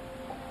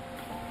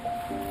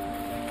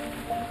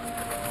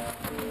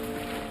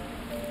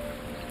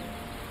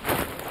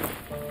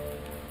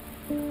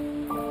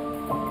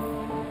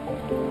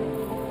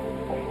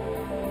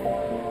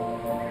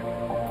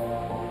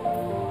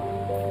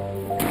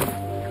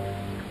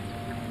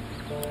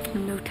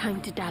 No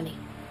time to dally.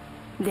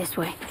 This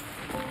way.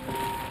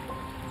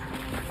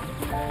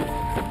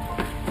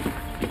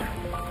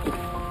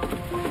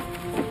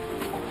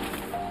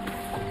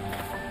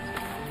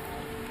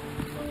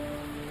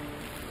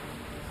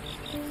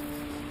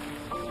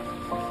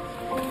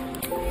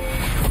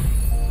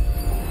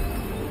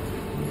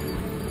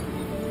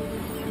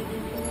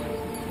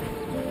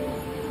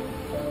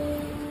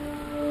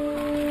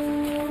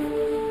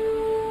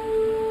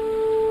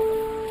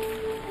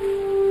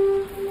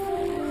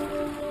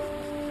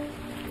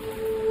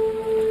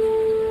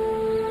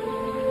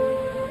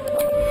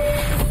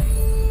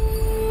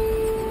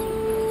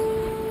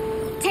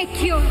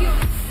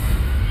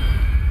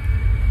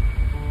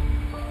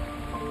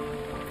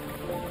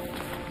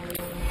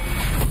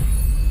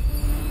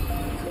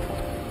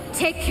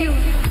 Take you.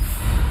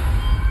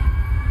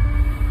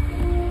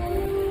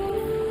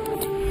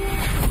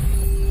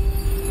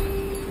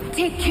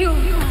 Take you.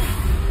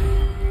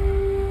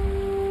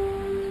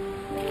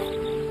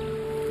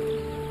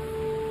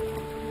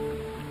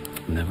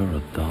 Never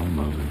a dull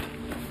moment.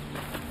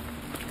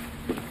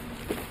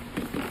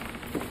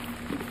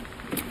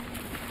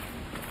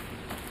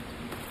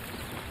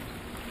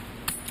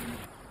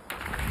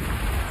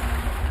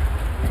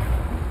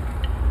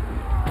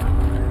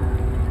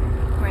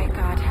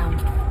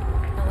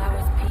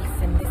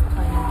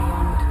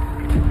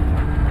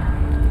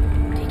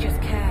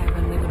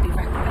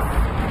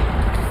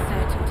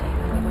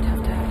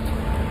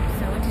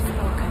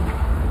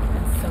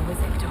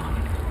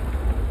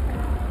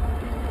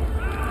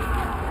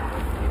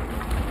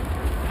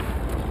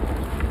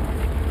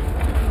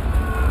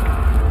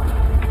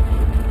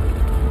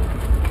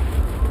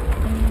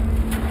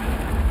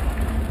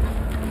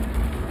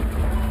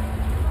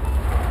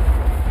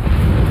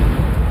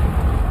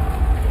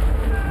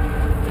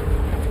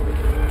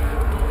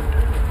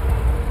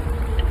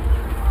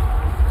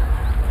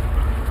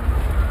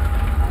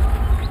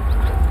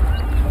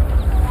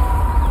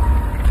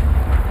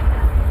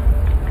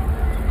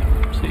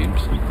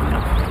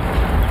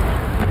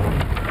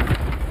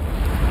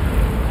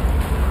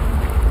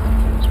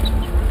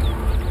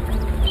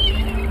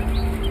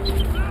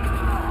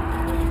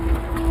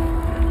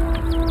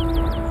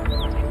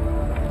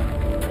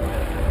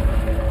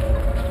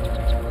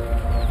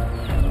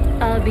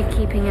 I'll be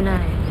keeping an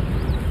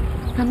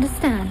eye.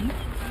 Understand?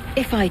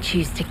 If I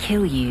choose to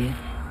kill you,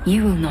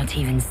 you will not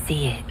even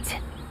see it.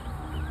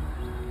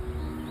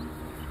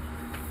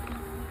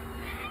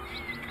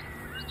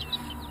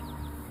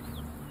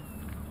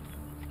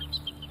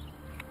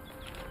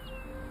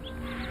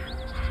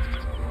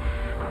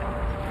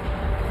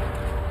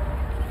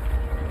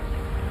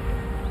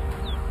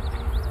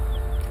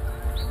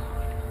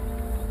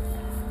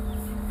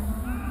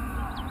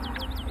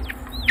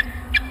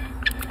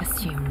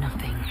 Assume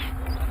nothing.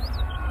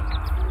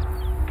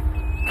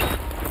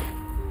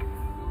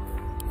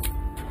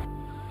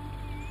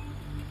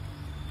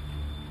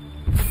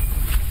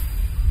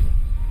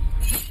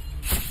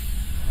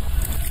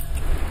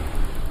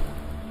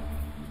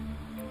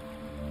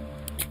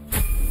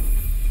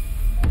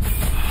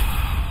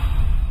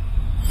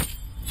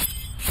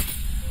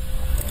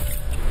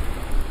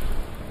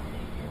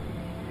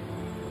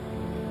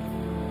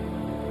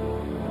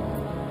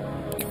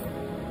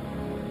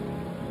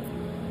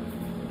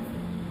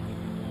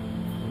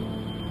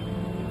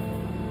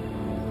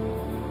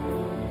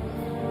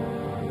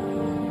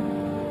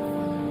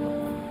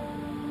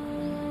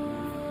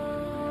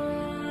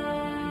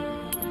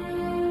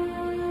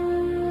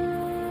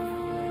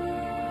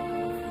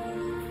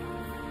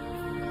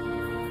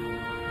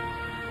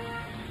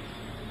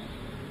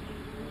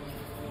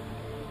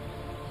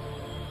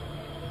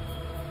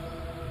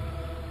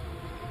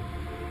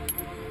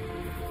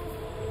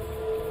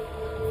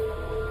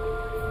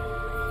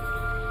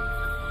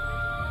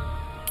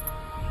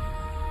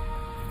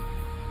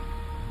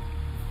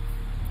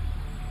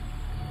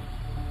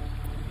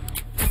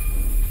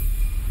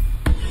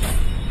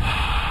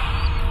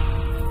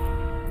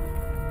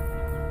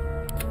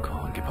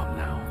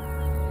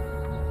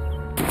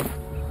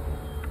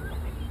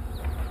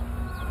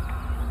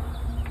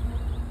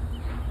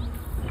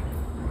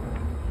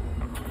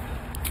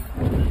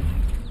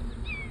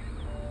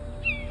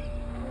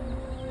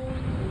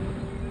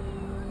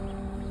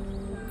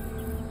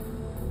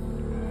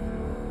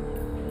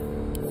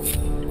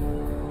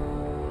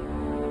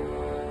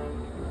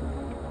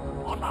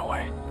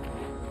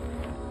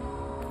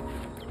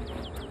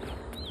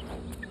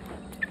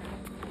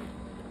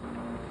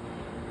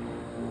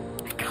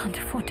 Can't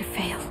afford to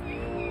fail.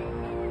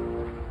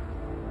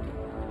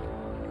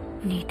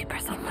 Need to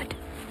press onward.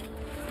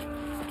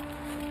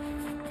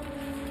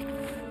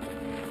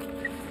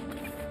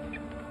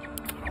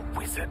 A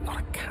wizard, not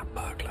a cat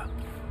burglar.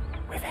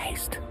 With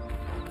haste.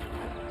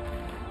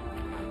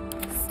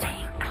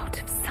 Staying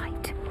out of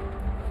sight.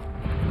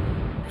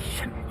 I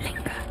shouldn't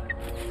linger.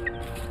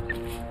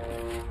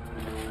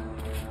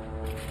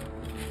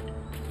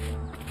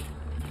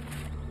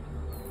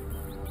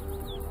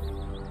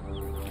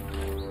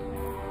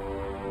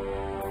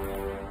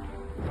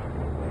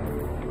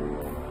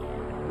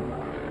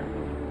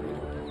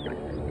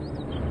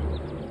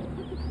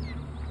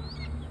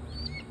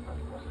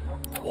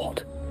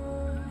 What?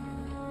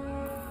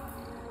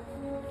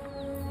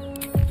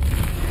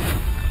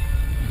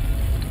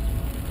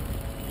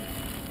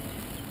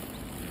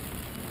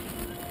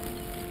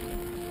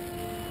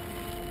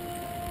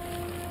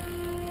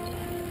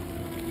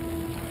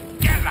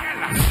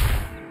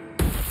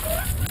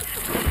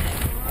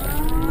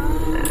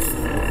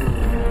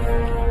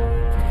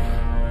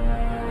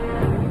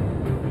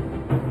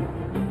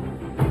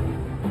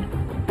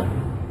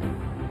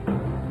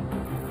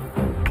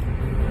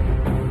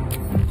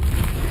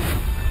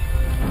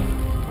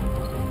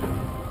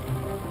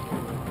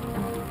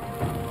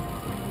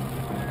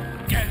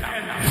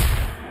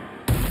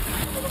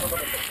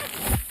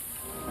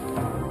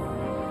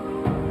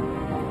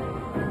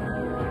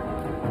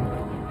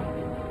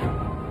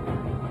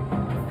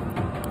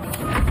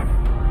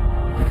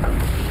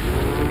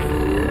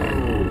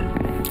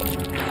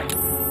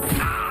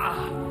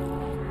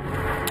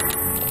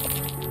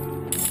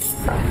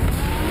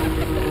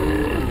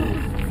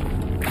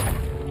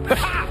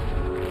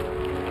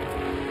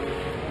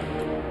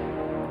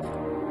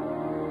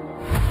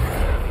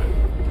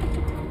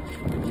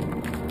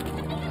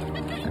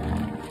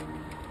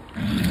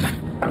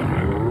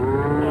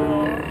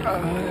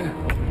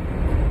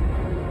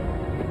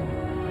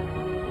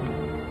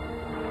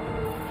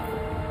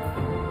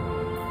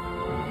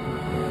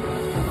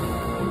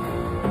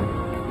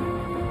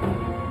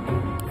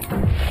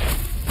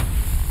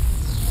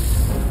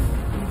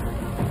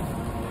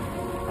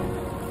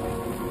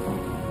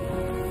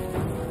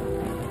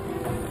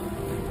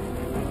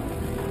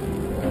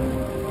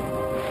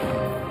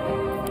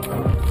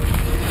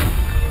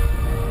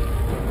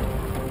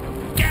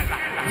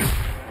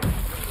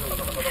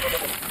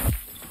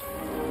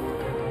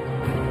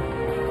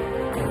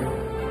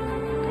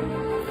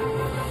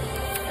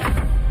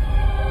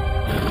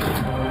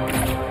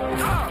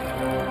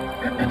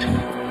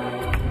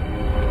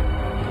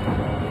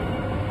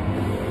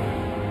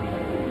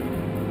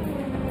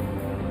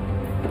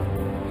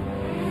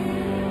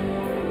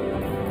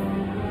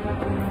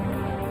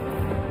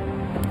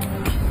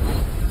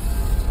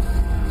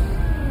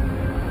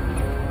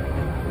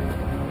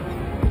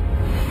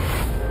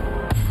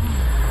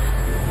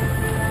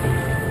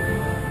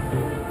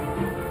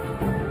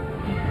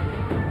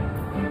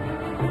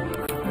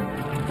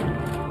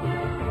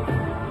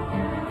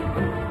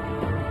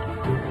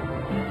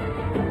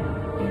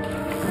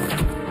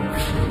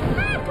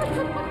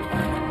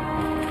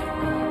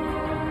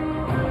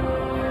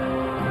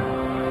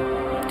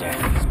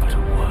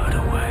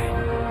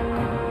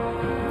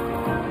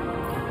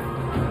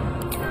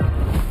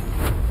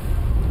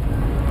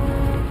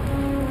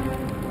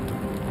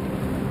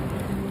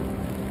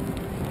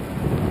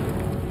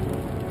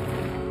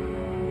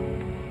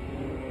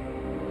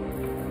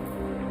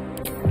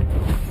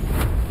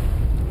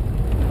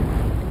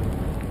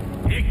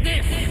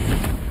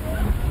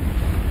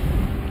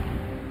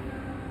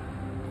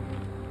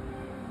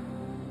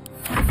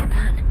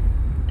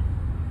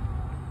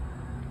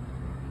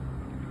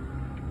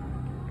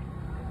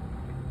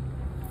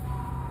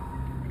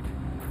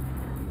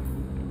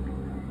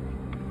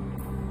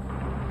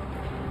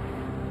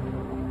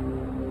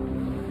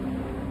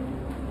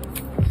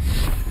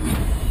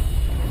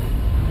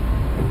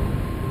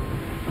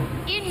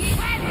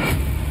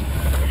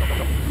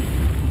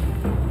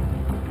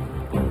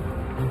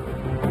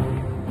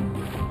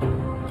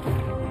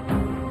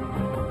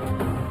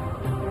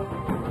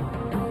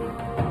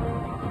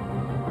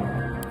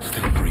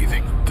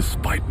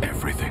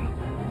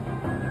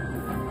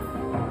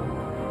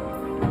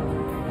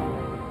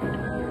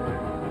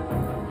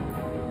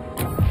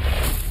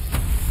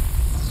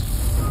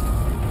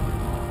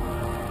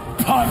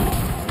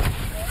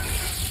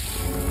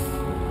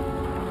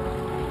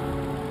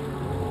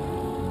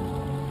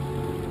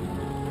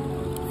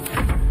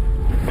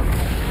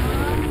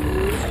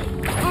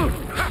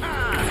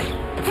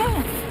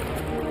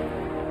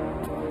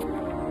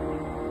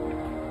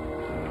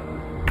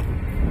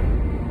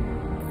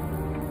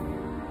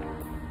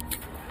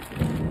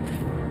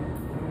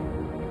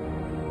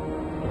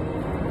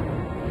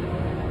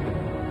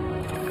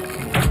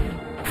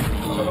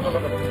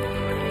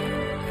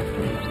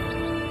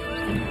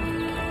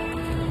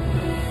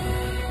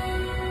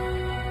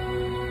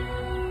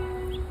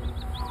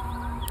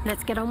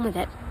 Let's get on with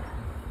it.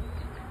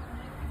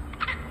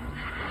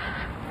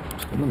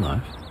 Still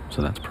alive,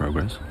 so that's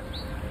progress.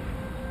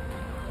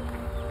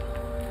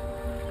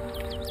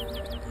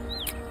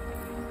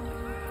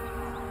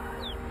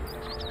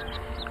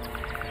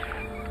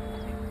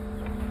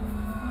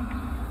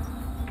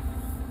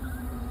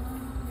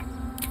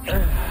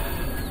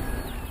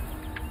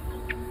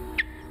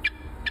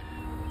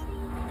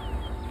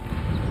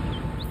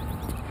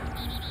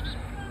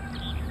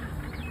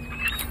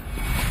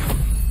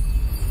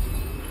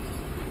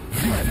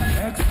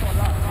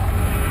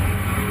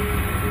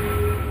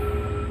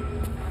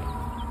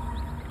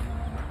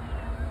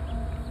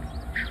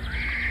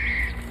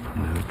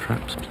 No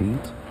traps,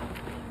 please.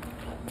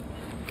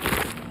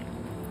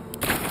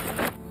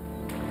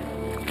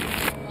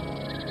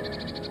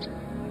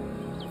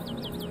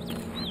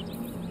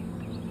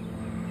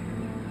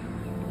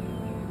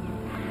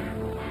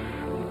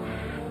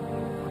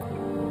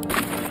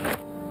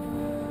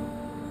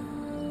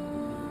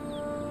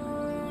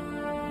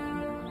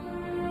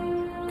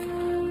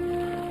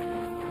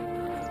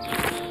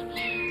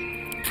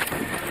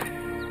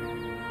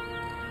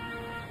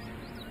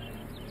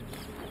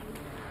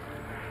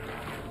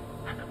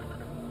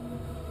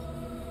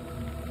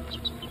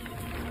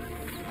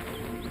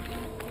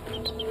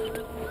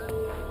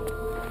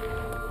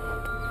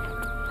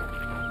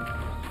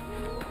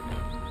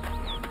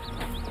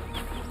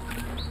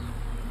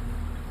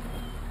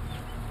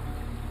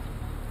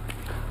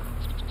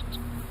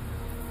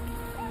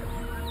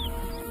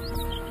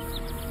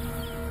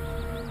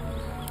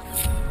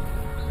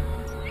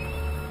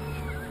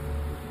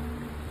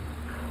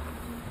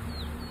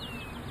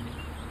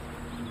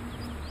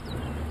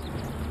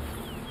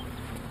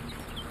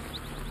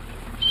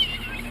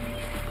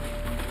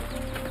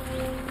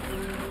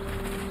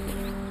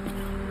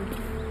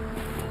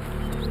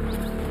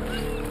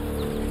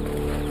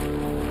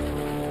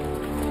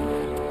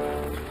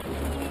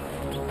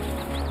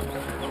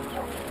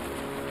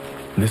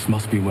 This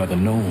must be where the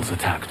gnolls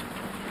attacked.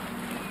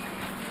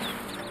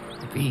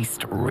 The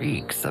beast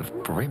reeks of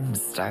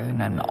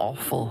brimstone and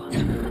offal.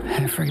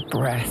 Every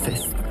breath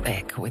is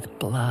thick with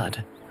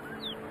blood.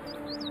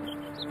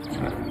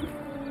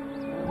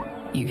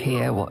 You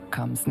hear what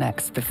comes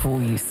next before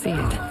you see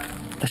it.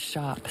 The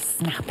sharp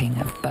snapping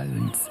of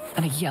bones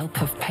and a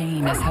yelp of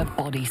pain as her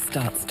body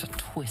starts to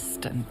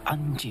twist and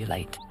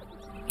undulate.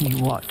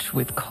 You watch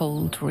with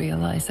cold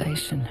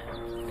realization.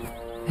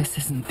 This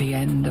isn't the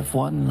end of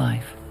one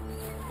life,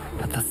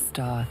 but the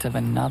start of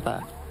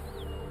another.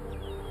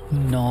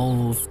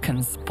 Gnolls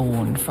can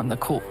spawn from the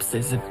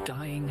corpses of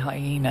dying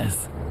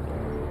hyenas.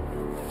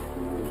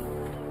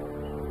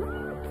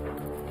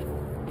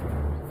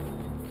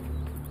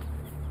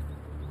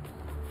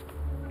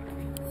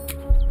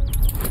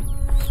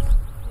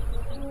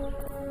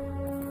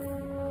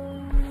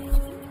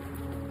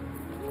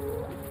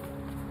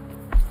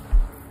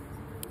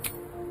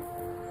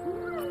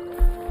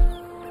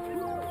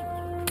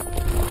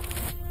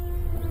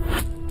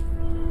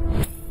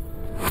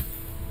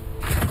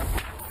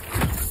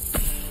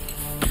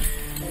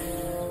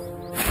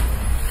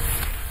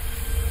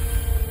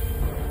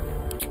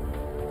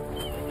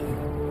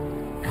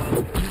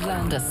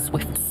 A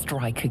swift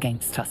strike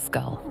against her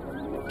skull.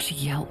 She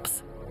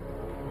yelps,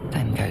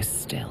 then goes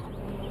still.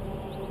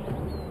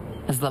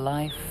 As the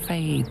life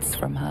fades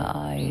from her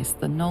eyes,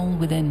 the gnoll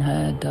within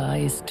her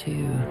dies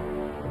too,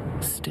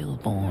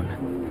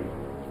 stillborn.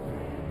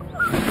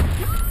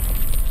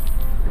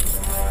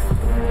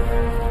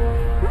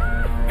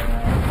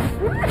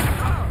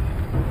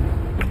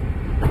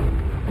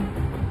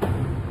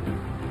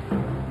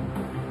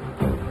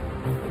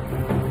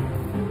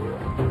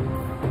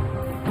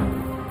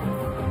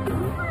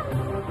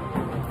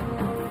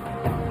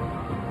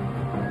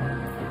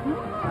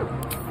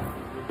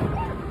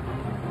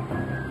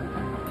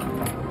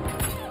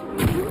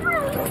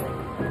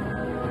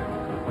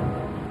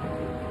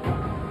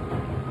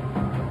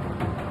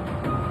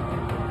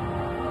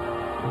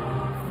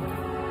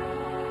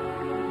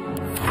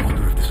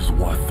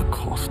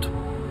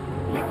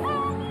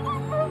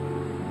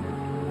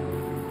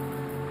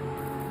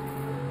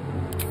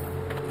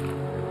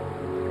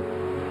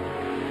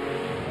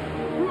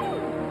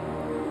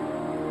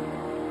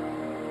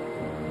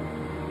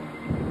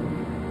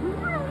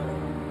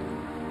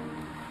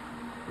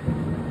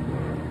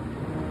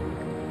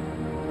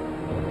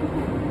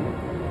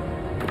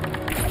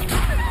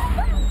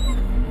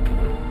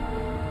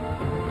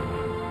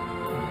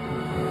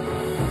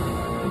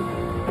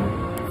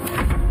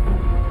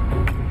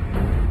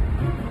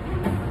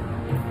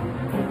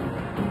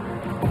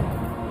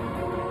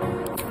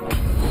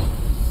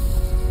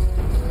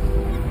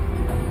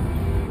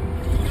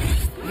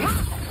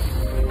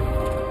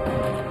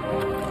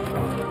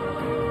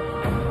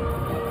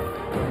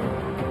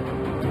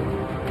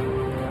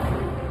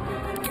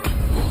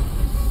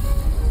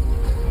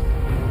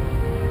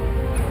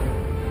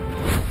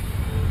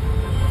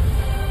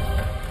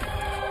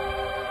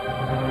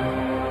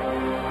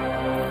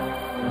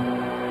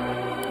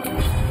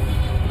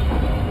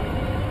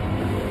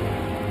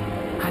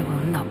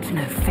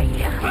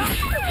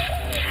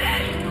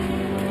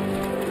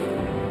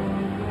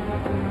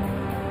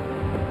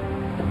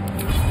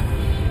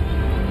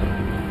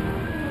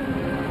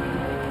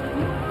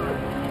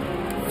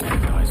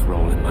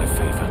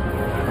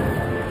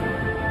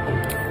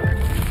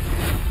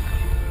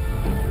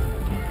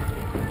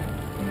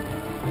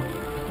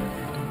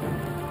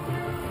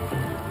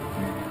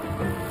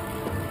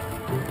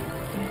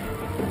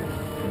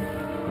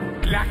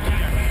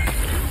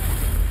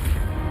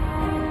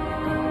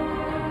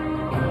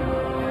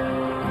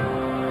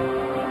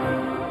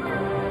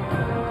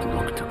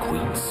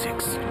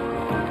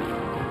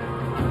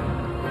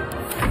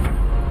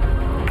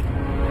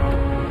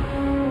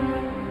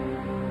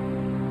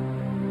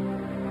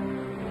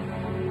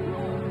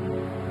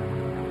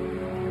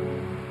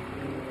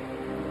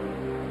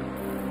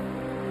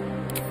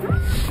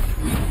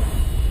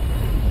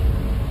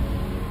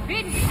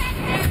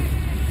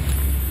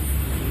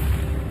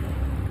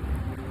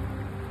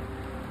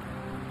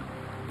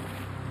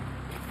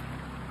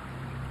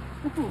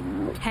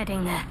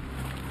 Heading there.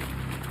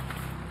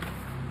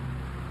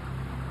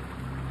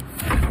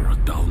 Never a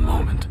dull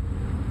moment.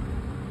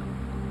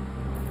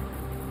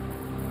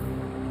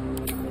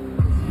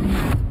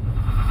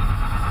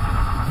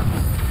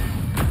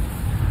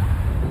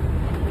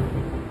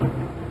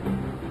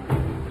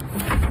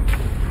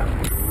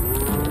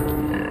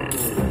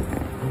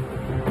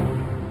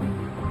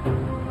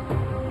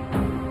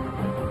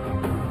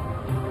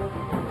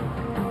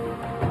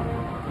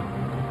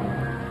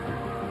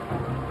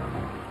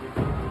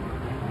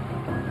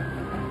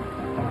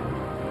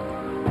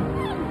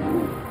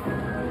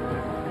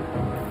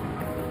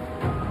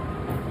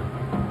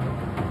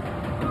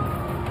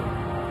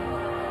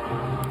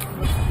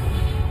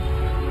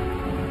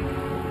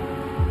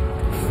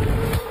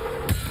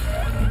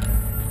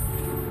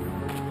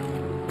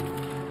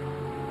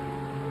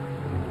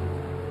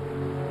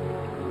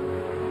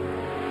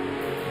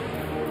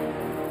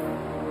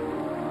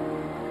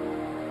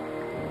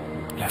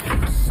 Let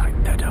them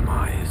recite their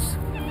demise.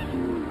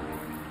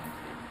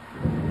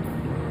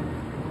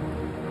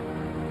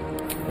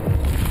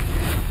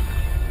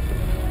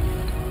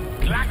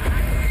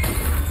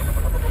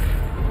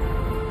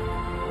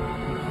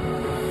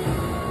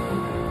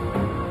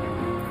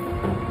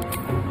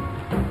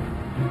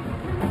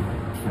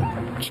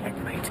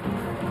 Checkmate.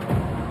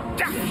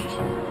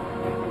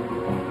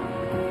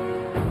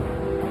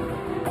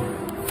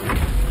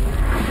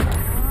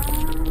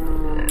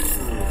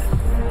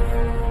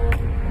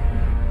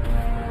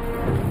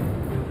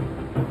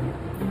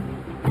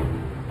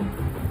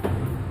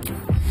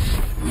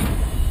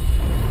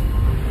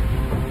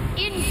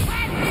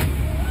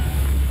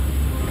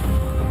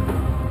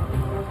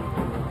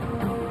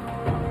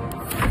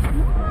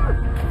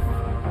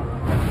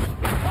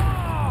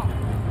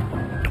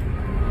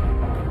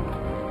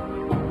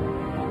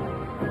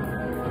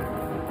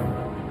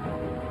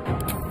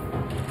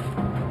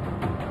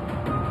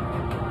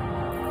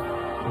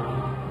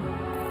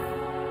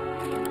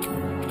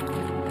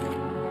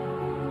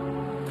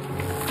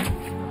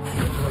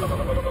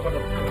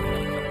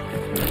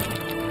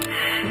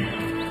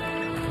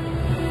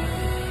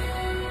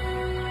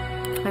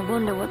 I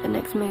wonder what the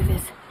next move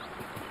is.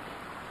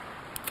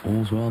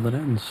 All's well that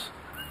ends.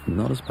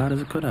 Not as bad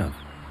as it could have.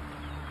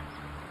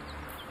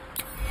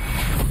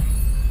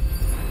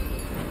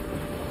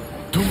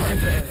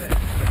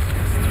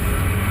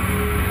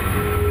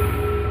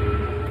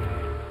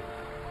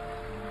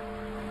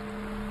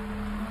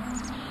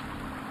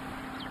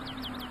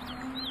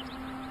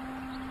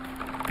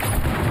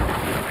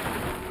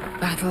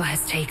 Battle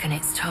has taken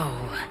its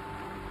toll.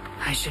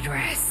 I should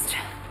rest.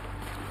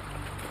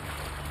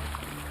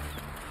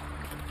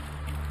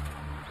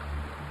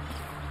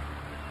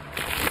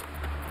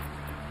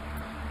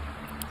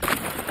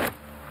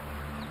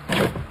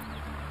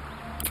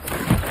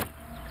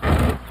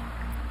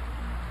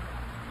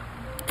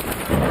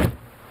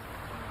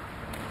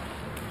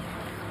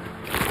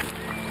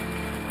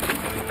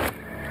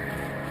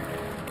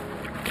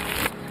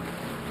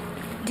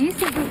 Do you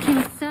think the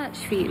king's search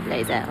for you,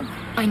 Lae'zel?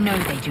 I know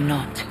they do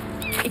not.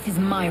 It is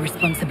my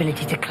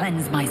responsibility to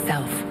cleanse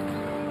myself.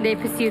 They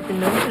pursued the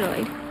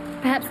Nautiloid.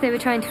 Perhaps they were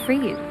trying to free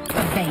you.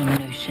 A vain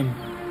notion.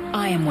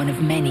 I am one of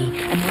many,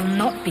 and will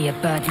not be a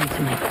burden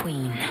to my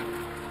queen.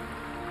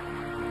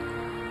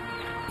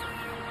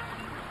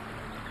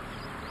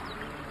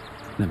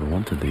 Never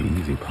wanted the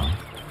easy path.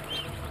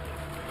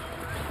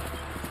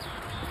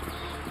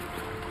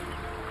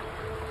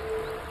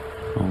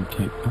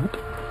 Okay, Bud.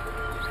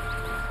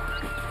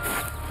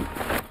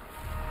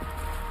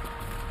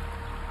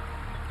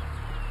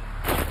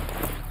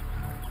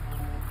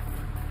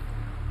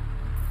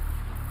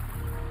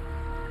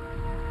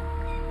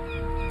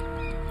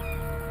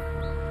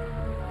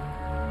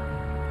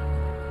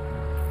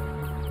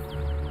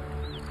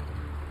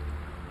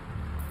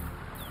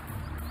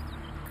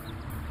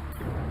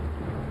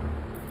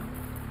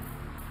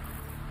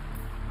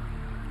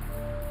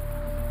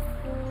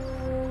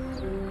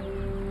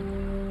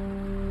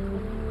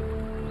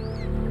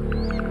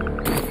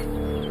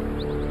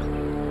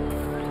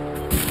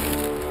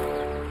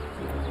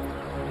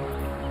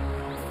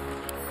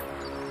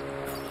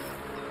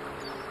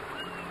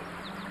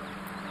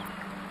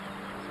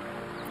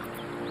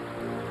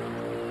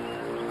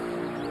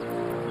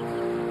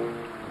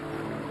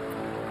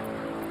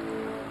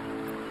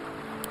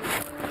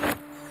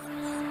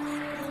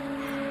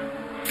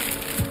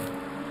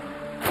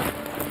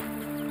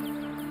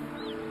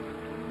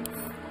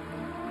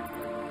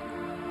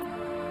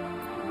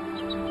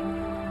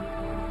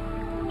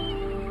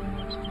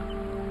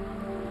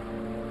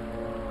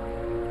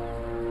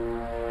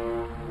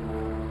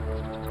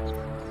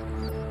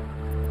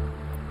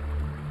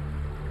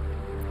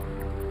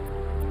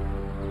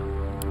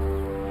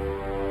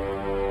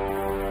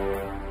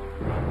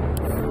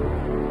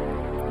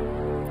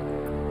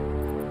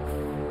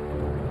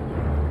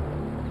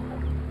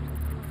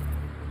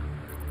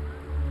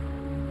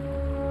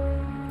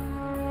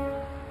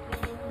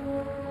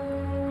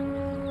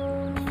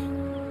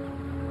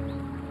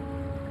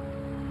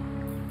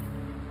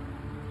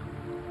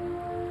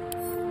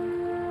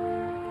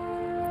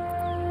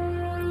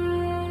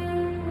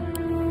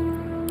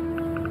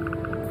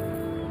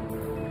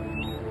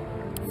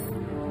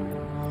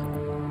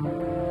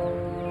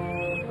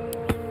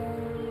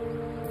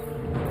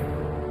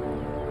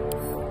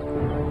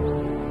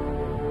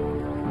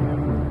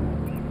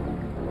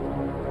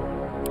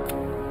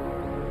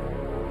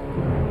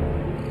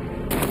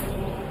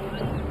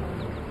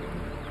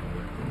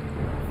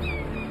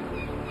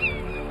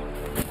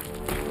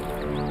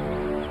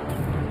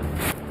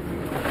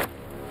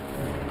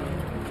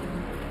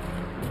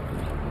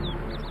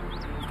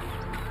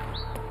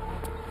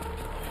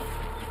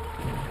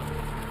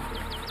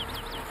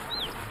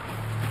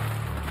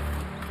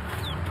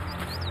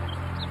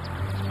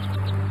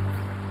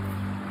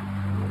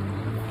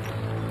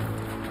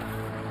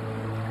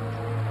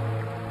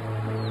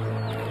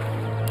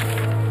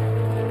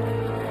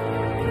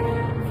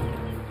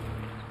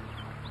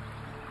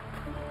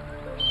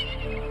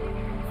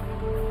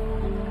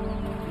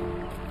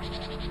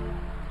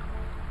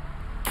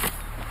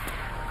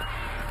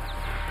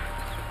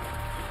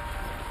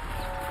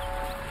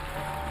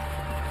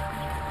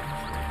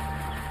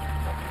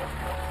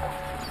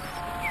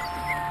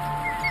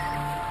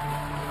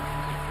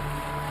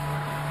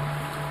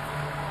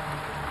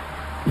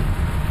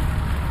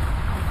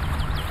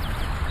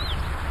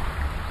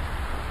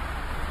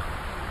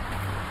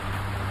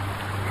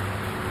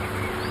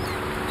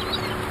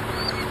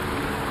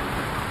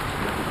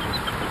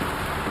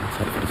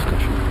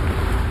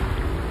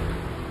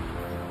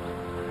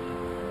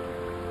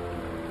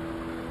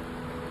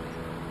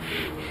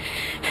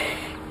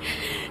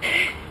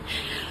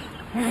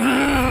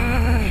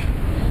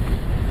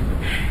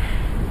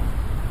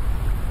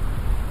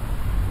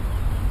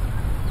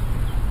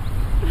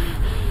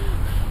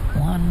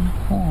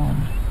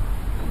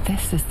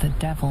 This is the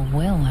devil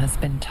Will has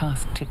been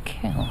tasked to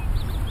kill.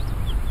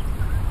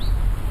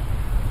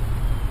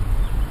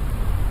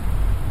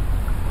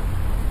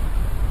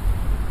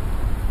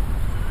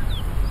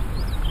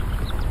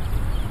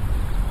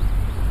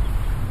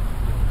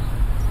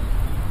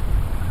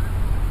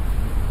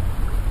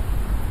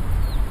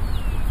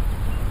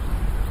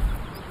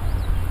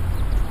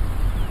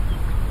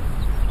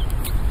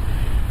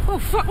 Oh,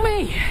 fuck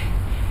me!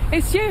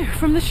 It's you,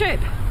 from the ship.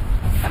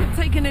 Haven't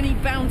taken any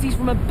bounties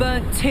from a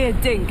burnt tear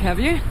dink, have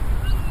you?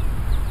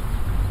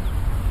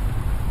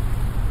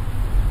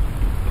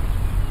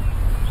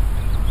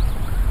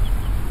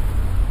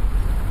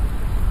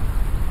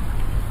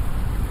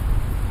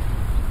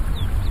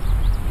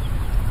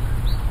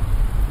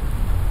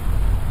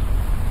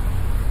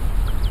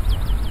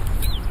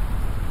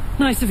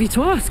 Nice of you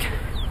to ask.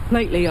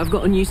 Lately, I've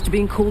gotten used to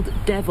being called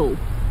Devil.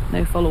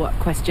 No follow-up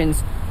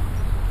questions.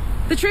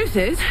 The truth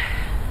is,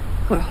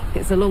 well,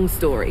 it's a long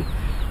story,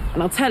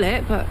 and I'll tell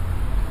it, but...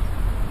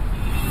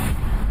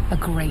 A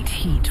great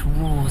heat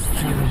roars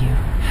through you,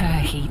 her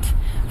heat,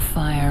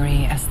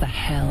 fiery as the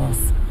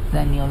hells.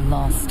 Then you're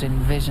lost in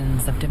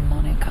visions of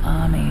demonic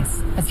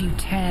armies as you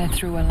tear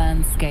through a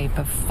landscape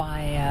of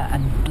fire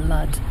and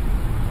blood.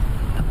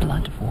 The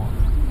Blood War.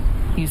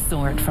 You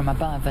saw it from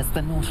above as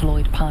the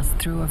Nautiloid passed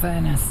through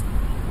Avernus.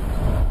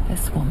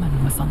 This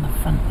woman was on the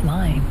front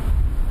line.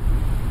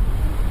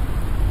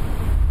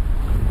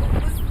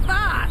 What was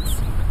that?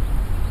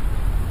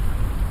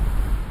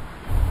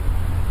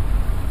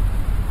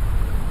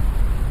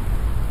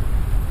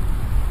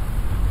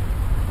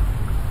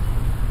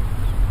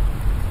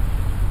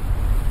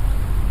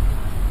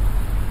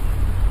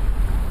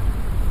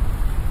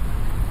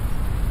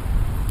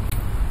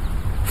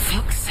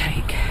 Fuck's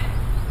sake.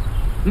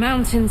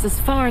 Mountains as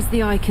far as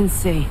the eye can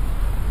see.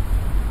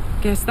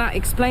 Guess that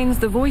explains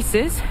the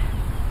voices.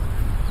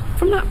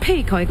 From that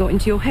peak I got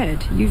into your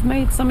head, you've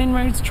made some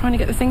inroads trying to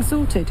get the thing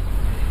sorted.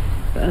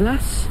 But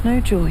alas, no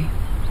joy.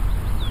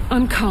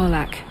 I'm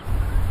Karlach.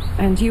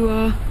 And you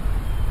are...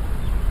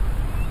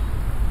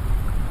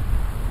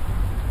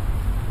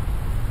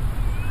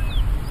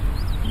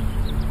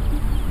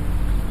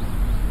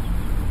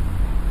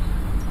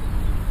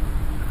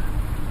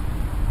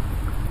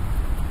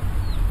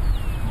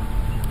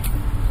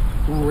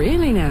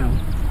 Really now?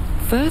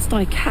 First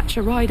I catch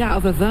a ride out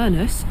of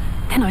Avernus,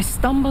 then I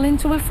stumble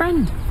into a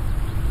friend.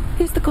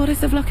 Who's the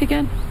goddess of luck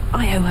again?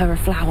 I owe her a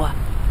flower.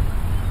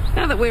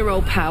 Now that we're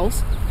old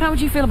pals, how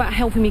would you feel about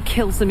helping me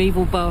kill some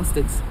evil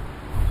bastards?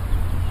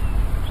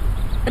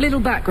 A little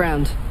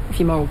background, if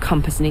your moral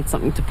compass needs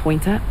something to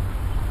point at.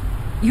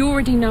 You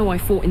already know I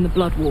fought in the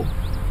Blood War.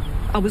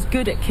 I was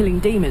good at killing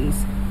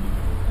demons.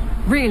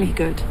 Really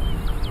good.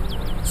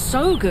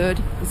 So good,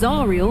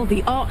 Zariel,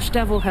 the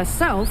archdevil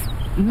herself,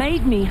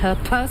 made me her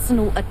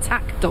personal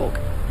attack dog.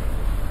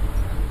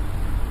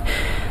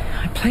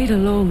 I played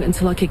along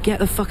until I could get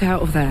the fuck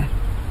out of there.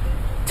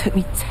 Took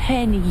me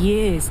 10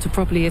 years to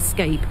properly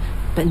escape,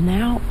 but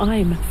now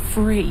I'm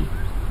free.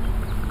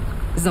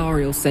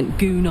 Zariel sent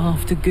goon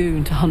after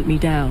goon to hunt me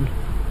down.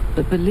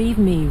 But believe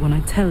me when I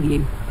tell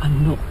you,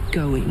 I'm not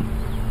going.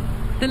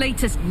 The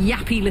latest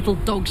yappy little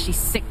dogs she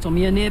sicked on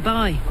me are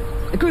nearby.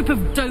 A group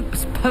of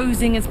dopes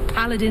posing as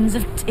paladins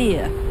of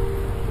Tyr.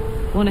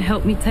 Want to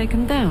help me take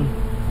them down?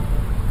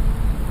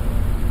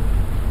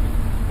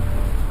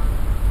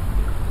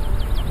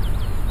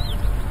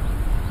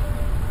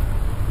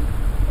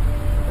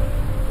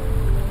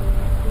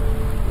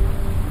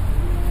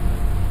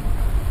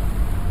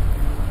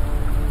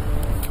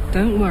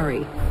 Don't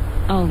worry,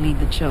 I'll lead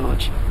the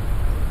charge.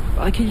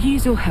 But I could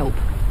use your help.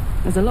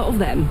 There's a lot of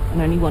them,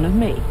 and only one of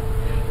me.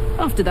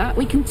 After that,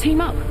 we can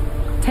team up.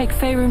 Take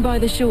Faerun by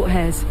the short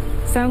hairs.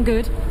 Sound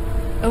good?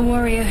 A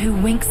warrior who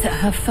winks at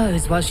her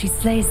foes while she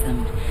slays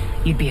them.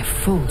 You'd be a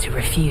fool to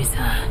refuse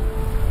her.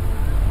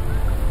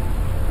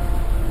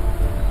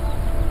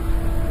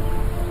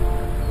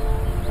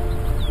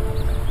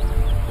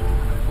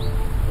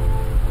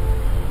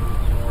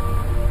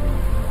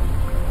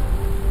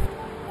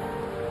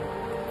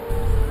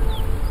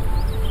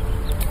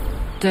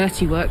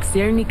 Dirty work's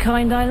the only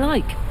kind I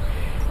like.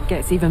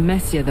 Gets even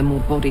messier the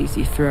more bodies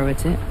you throw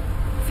at it.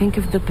 Think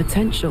of the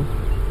potential.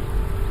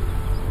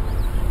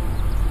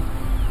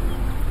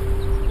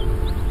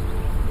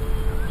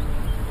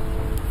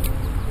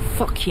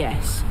 Fuck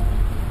yes.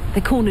 They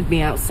cornered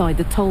me outside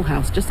the toll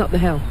house just up the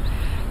hill.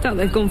 Doubt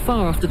they've gone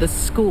far after the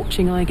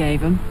scorching I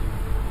gave them.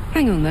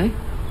 Hang on though.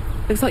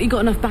 Looks like you got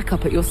enough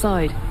backup at your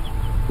side.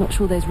 Not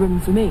sure there's room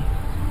for me.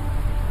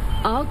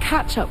 I'll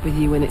catch up with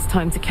you when it's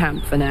time to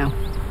camp for now.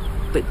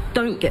 But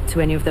don't get to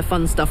any of the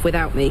fun stuff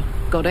without me.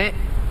 Got it?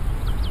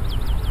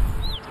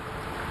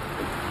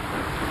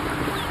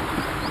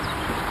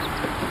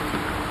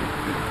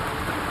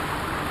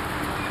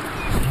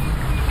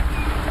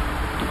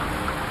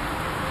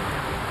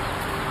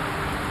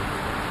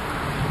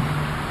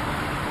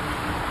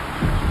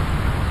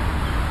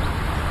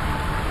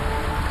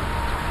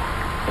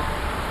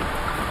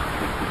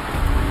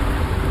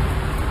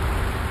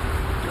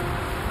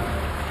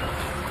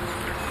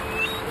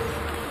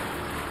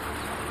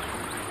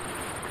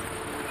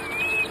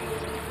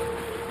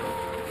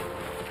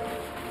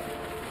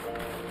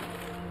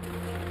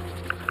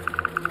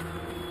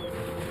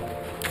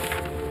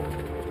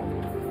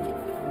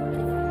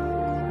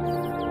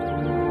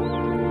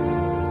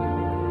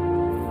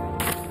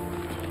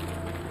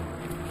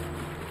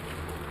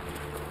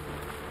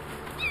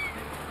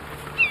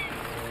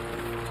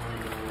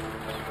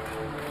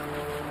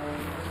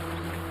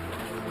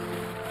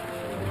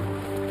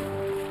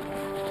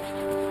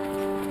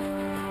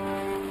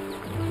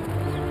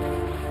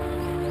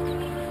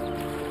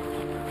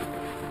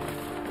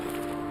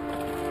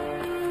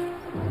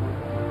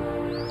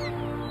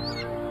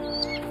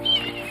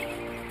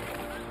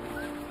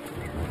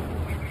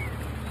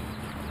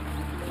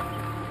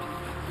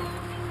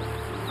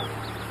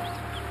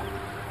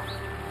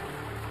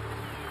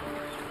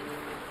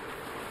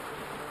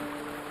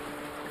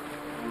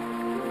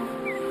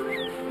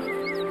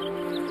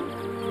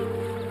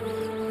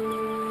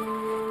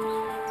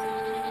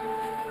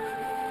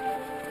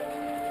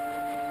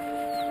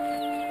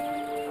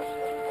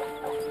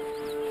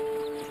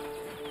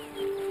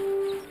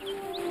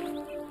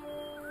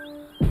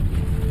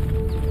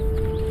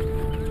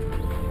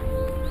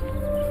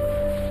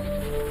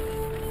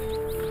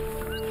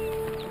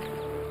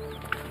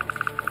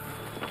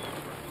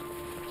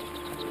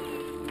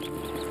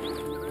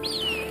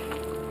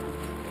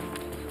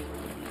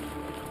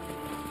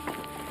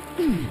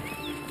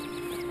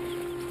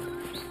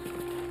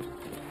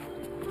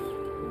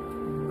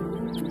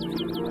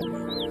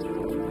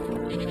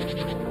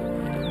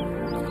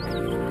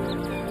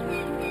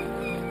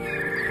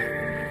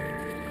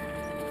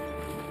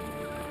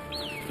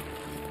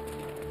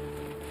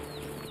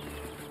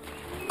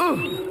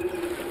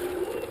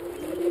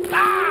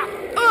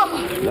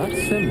 That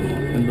symbol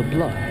in the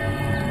blood,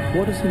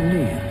 what does it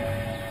mean?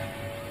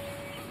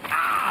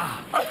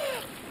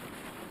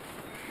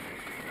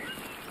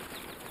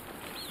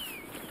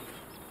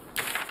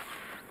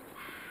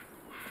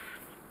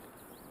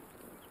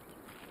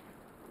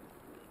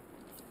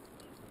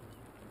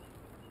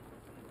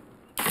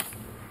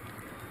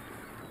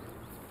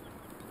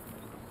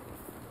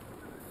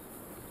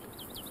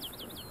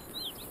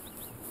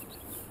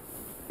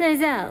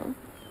 Nozell,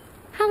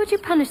 how would you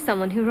punish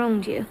someone who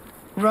wronged you?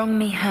 Wrong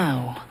me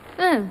how?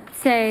 Oh,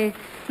 say,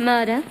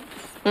 murder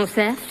or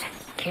theft?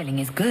 Killing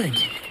is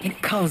good.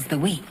 It culls the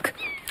weak.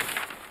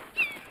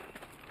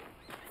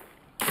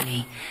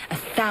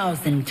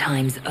 1,000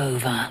 times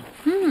over.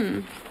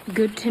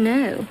 Good to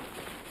know.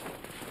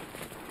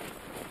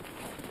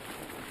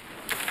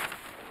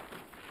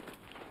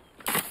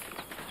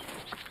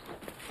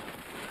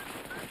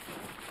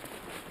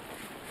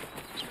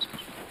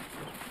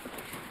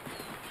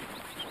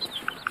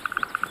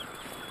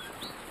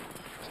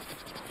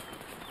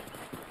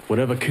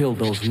 Whatever killed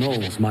those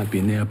gnolls might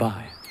be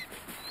nearby.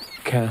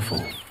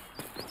 Careful.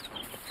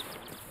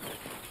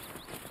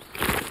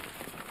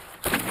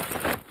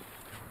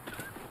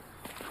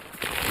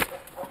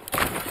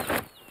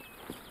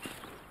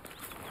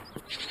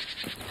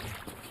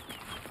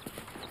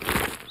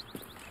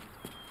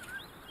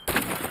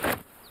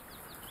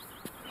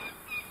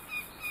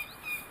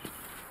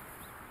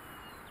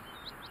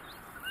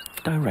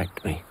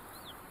 Direct me.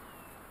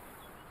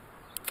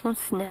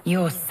 What's next?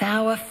 Your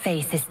sour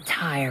face is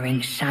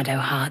tiring,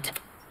 Shadowheart.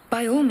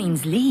 By all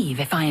means leave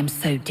if I am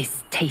so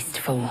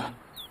distasteful.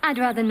 I'd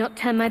rather not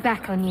turn my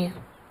back on you,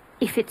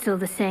 if it's all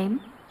the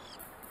same.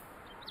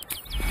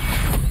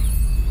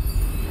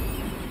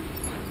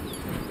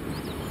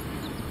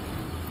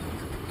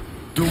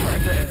 Du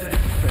hättest es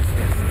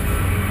vergessen.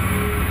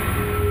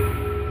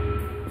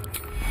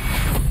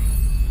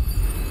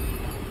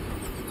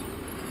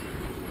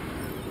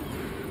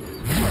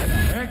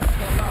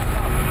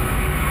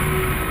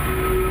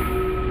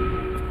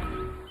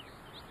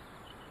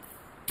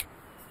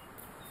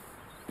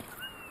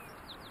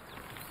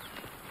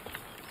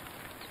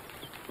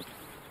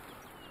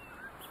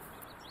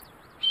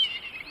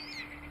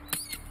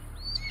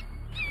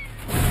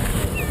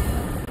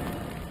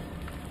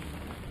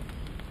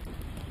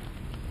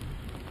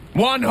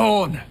 One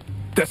horn!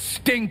 The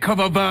stink of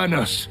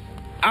Avernus!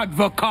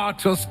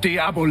 Advocatus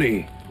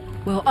Diaboli!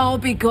 Well, I'll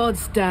be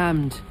God's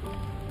damned.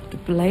 The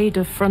blade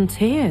of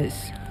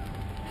frontiers.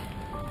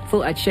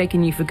 Thought I'd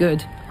shaken you for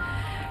good.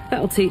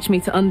 That'll teach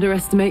me to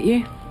underestimate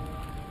you.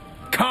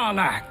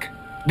 Karlach!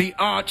 The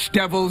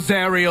Archdevil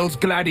Zariel's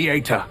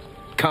gladiator!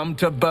 Come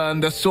to burn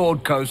the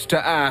Sword Coast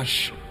to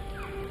ash!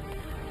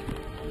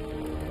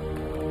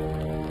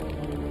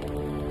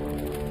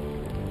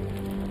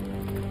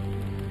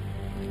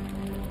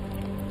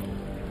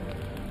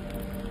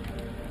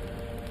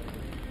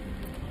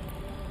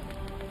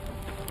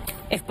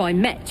 If by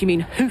met you mean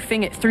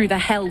hoofing it through the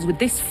hells with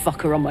this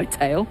fucker on my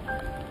tail.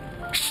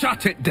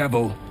 Shut it,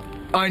 devil!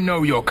 I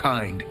know your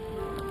kind.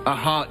 A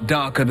heart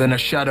darker than a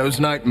shadow's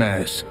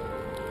nightmares.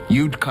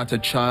 You'd cut a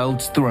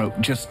child's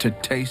throat just to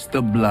taste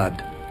the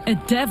blood. A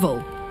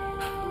devil?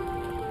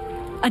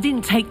 I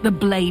didn't take the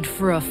blade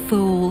for a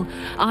fool.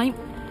 A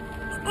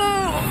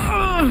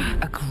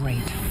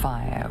great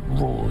fire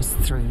roars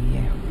through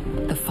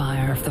you. The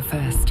fire of the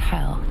first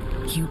hell.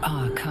 You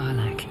are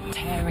Karlach,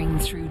 tearing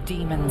through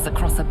demons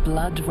across a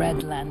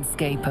blood-red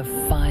landscape of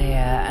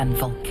fire and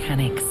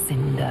volcanic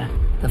cinder.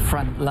 The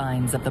front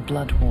lines of the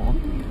Blood War.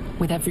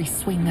 With every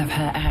swing of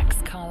her axe,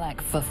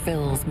 Karlach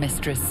fulfills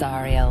Mistress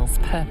Zariel's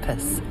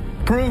purpose.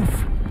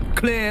 Proof!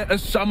 Clear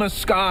as summer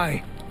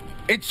sky.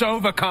 It's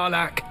over,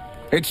 Karlach.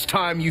 It's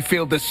time you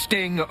feel the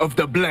sting of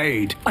the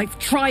blade. I've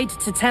tried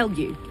to tell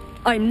you.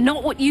 I'm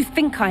not what you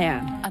think I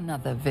am.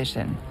 Another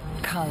vision.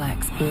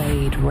 Karlach's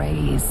blade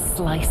rays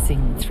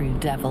slicing through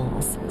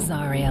devils,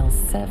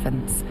 Zariel's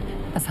servants,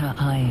 as her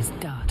eyes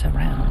dart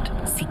around,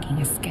 seeking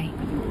escape.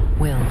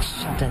 Will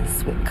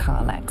shudders with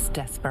Karlach's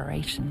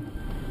desperation.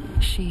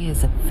 She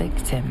is a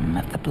victim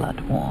of the Blood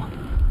War,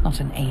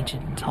 not an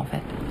agent of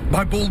it.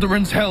 By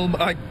Balduran's helm,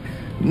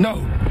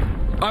 No,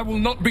 I will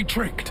not be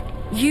tricked.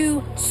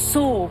 You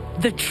saw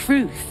the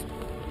truth.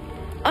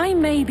 I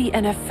may be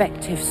an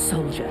effective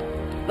soldier,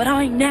 but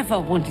I never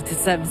wanted to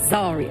serve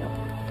Zariel.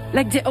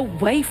 Legged it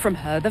away from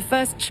her the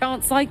first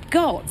chance I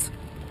got.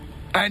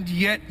 And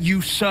yet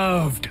you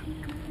served.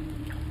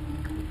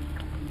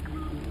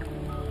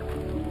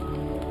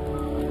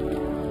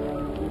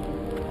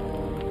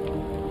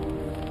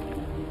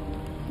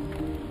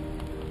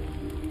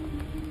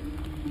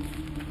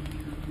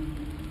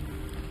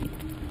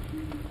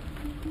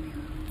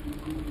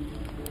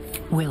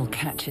 Will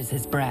catches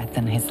his breath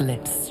and his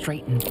lips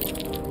straighten.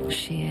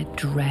 Sheer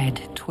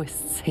dread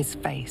twists his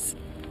face.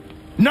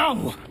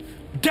 No!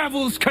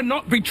 Devils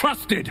cannot be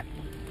trusted!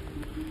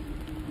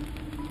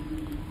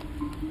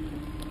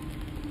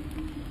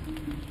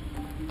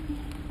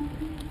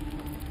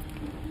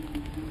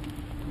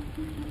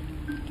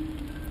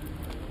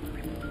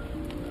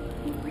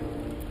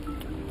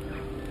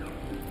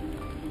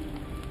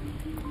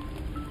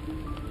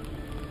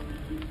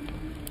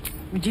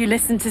 Would you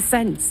listen to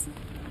sense?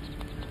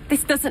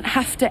 This doesn't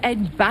have to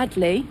end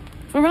badly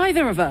for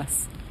either of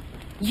us.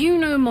 You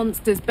know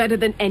monsters better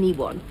than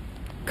anyone.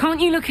 Can't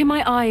you look in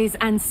my eyes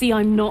and see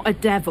I'm not a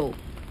devil?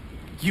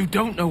 You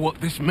don't know what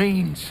this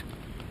means.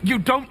 You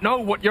don't know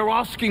what you're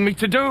asking me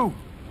to do.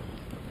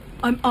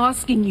 I'm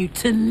asking you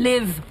to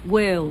live,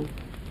 Will.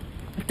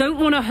 I don't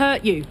want to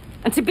hurt you.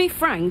 And to be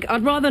frank,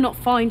 I'd rather not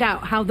find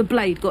out how the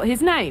blade got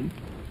his name.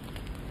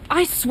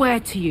 I swear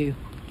to you,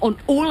 on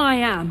all I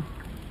am,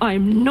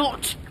 I'm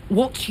not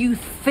what you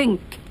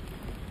think.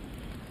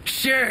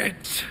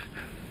 Shit!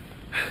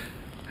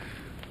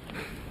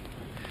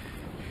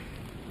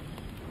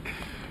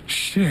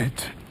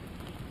 Shit.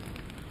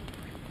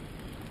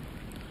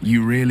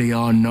 You really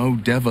are no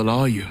devil,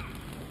 are you?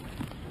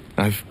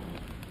 I've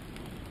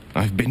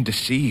been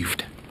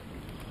deceived.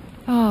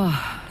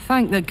 Oh,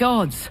 thank the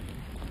gods.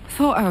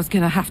 Thought I was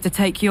gonna have to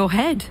take your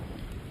head.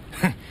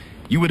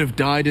 You would have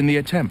died in the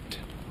attempt.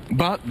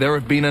 But there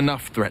have been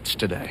enough threats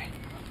today.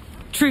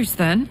 Truce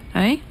then,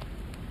 eh?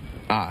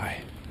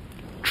 Aye.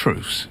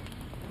 Truce.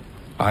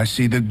 I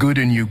see the good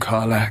in you,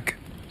 Karlach.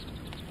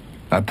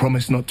 I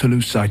promise not to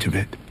lose sight of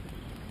it.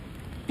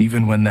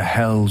 Even when the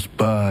hells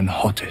burn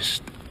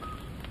hottest.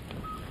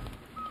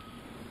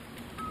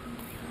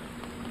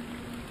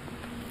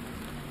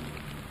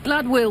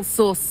 Glad Will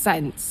saw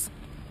sense.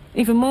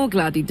 Even more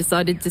glad he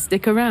decided to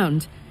stick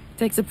around.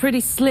 Takes a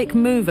pretty slick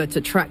mover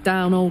to track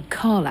down old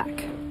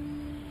Karlach.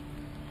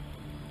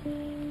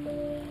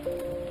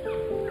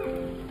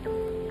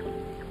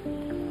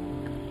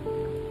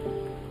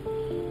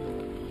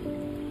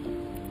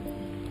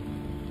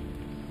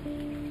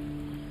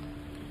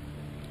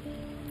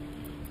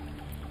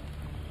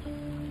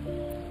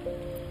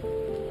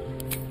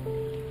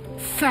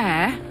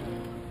 Fair,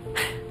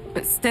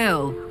 but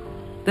still,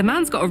 the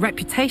man's got a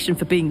reputation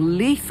for being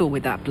lethal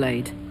with that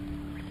blade.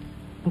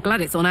 I'm glad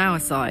it's on our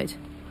side.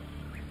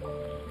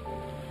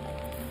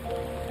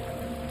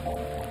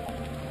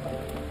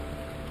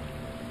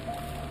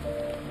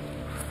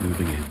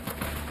 Moving in.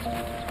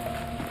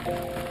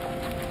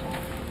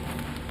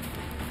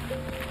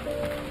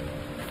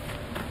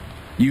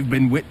 You've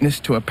been witness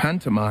to a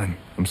pantomime,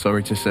 I'm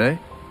sorry to say.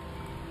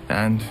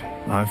 And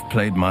I've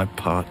played my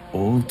part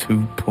all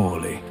too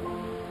poorly.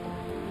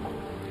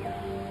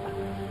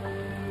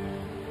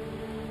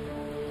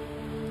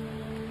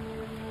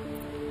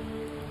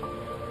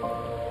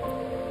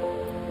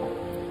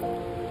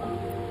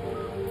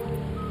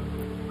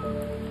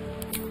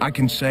 I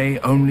can say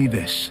only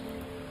this.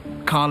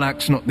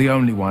 Karlach's not the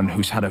only one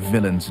who's had a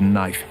villain's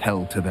knife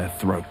held to their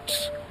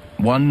throats.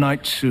 One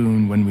night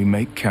soon, when we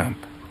make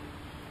camp,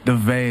 the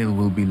veil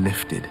will be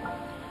lifted,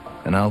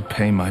 and I'll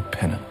pay my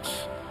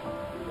penance.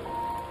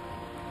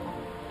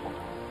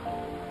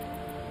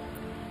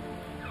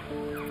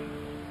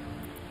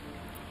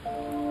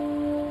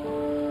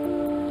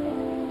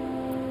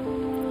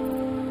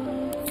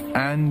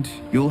 And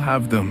you'll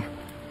have them,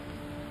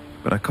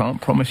 but I can't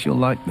promise you'll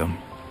like them.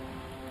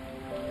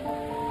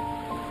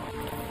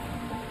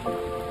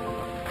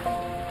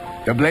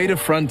 The Blade of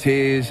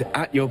Frontiers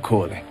at your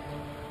calling.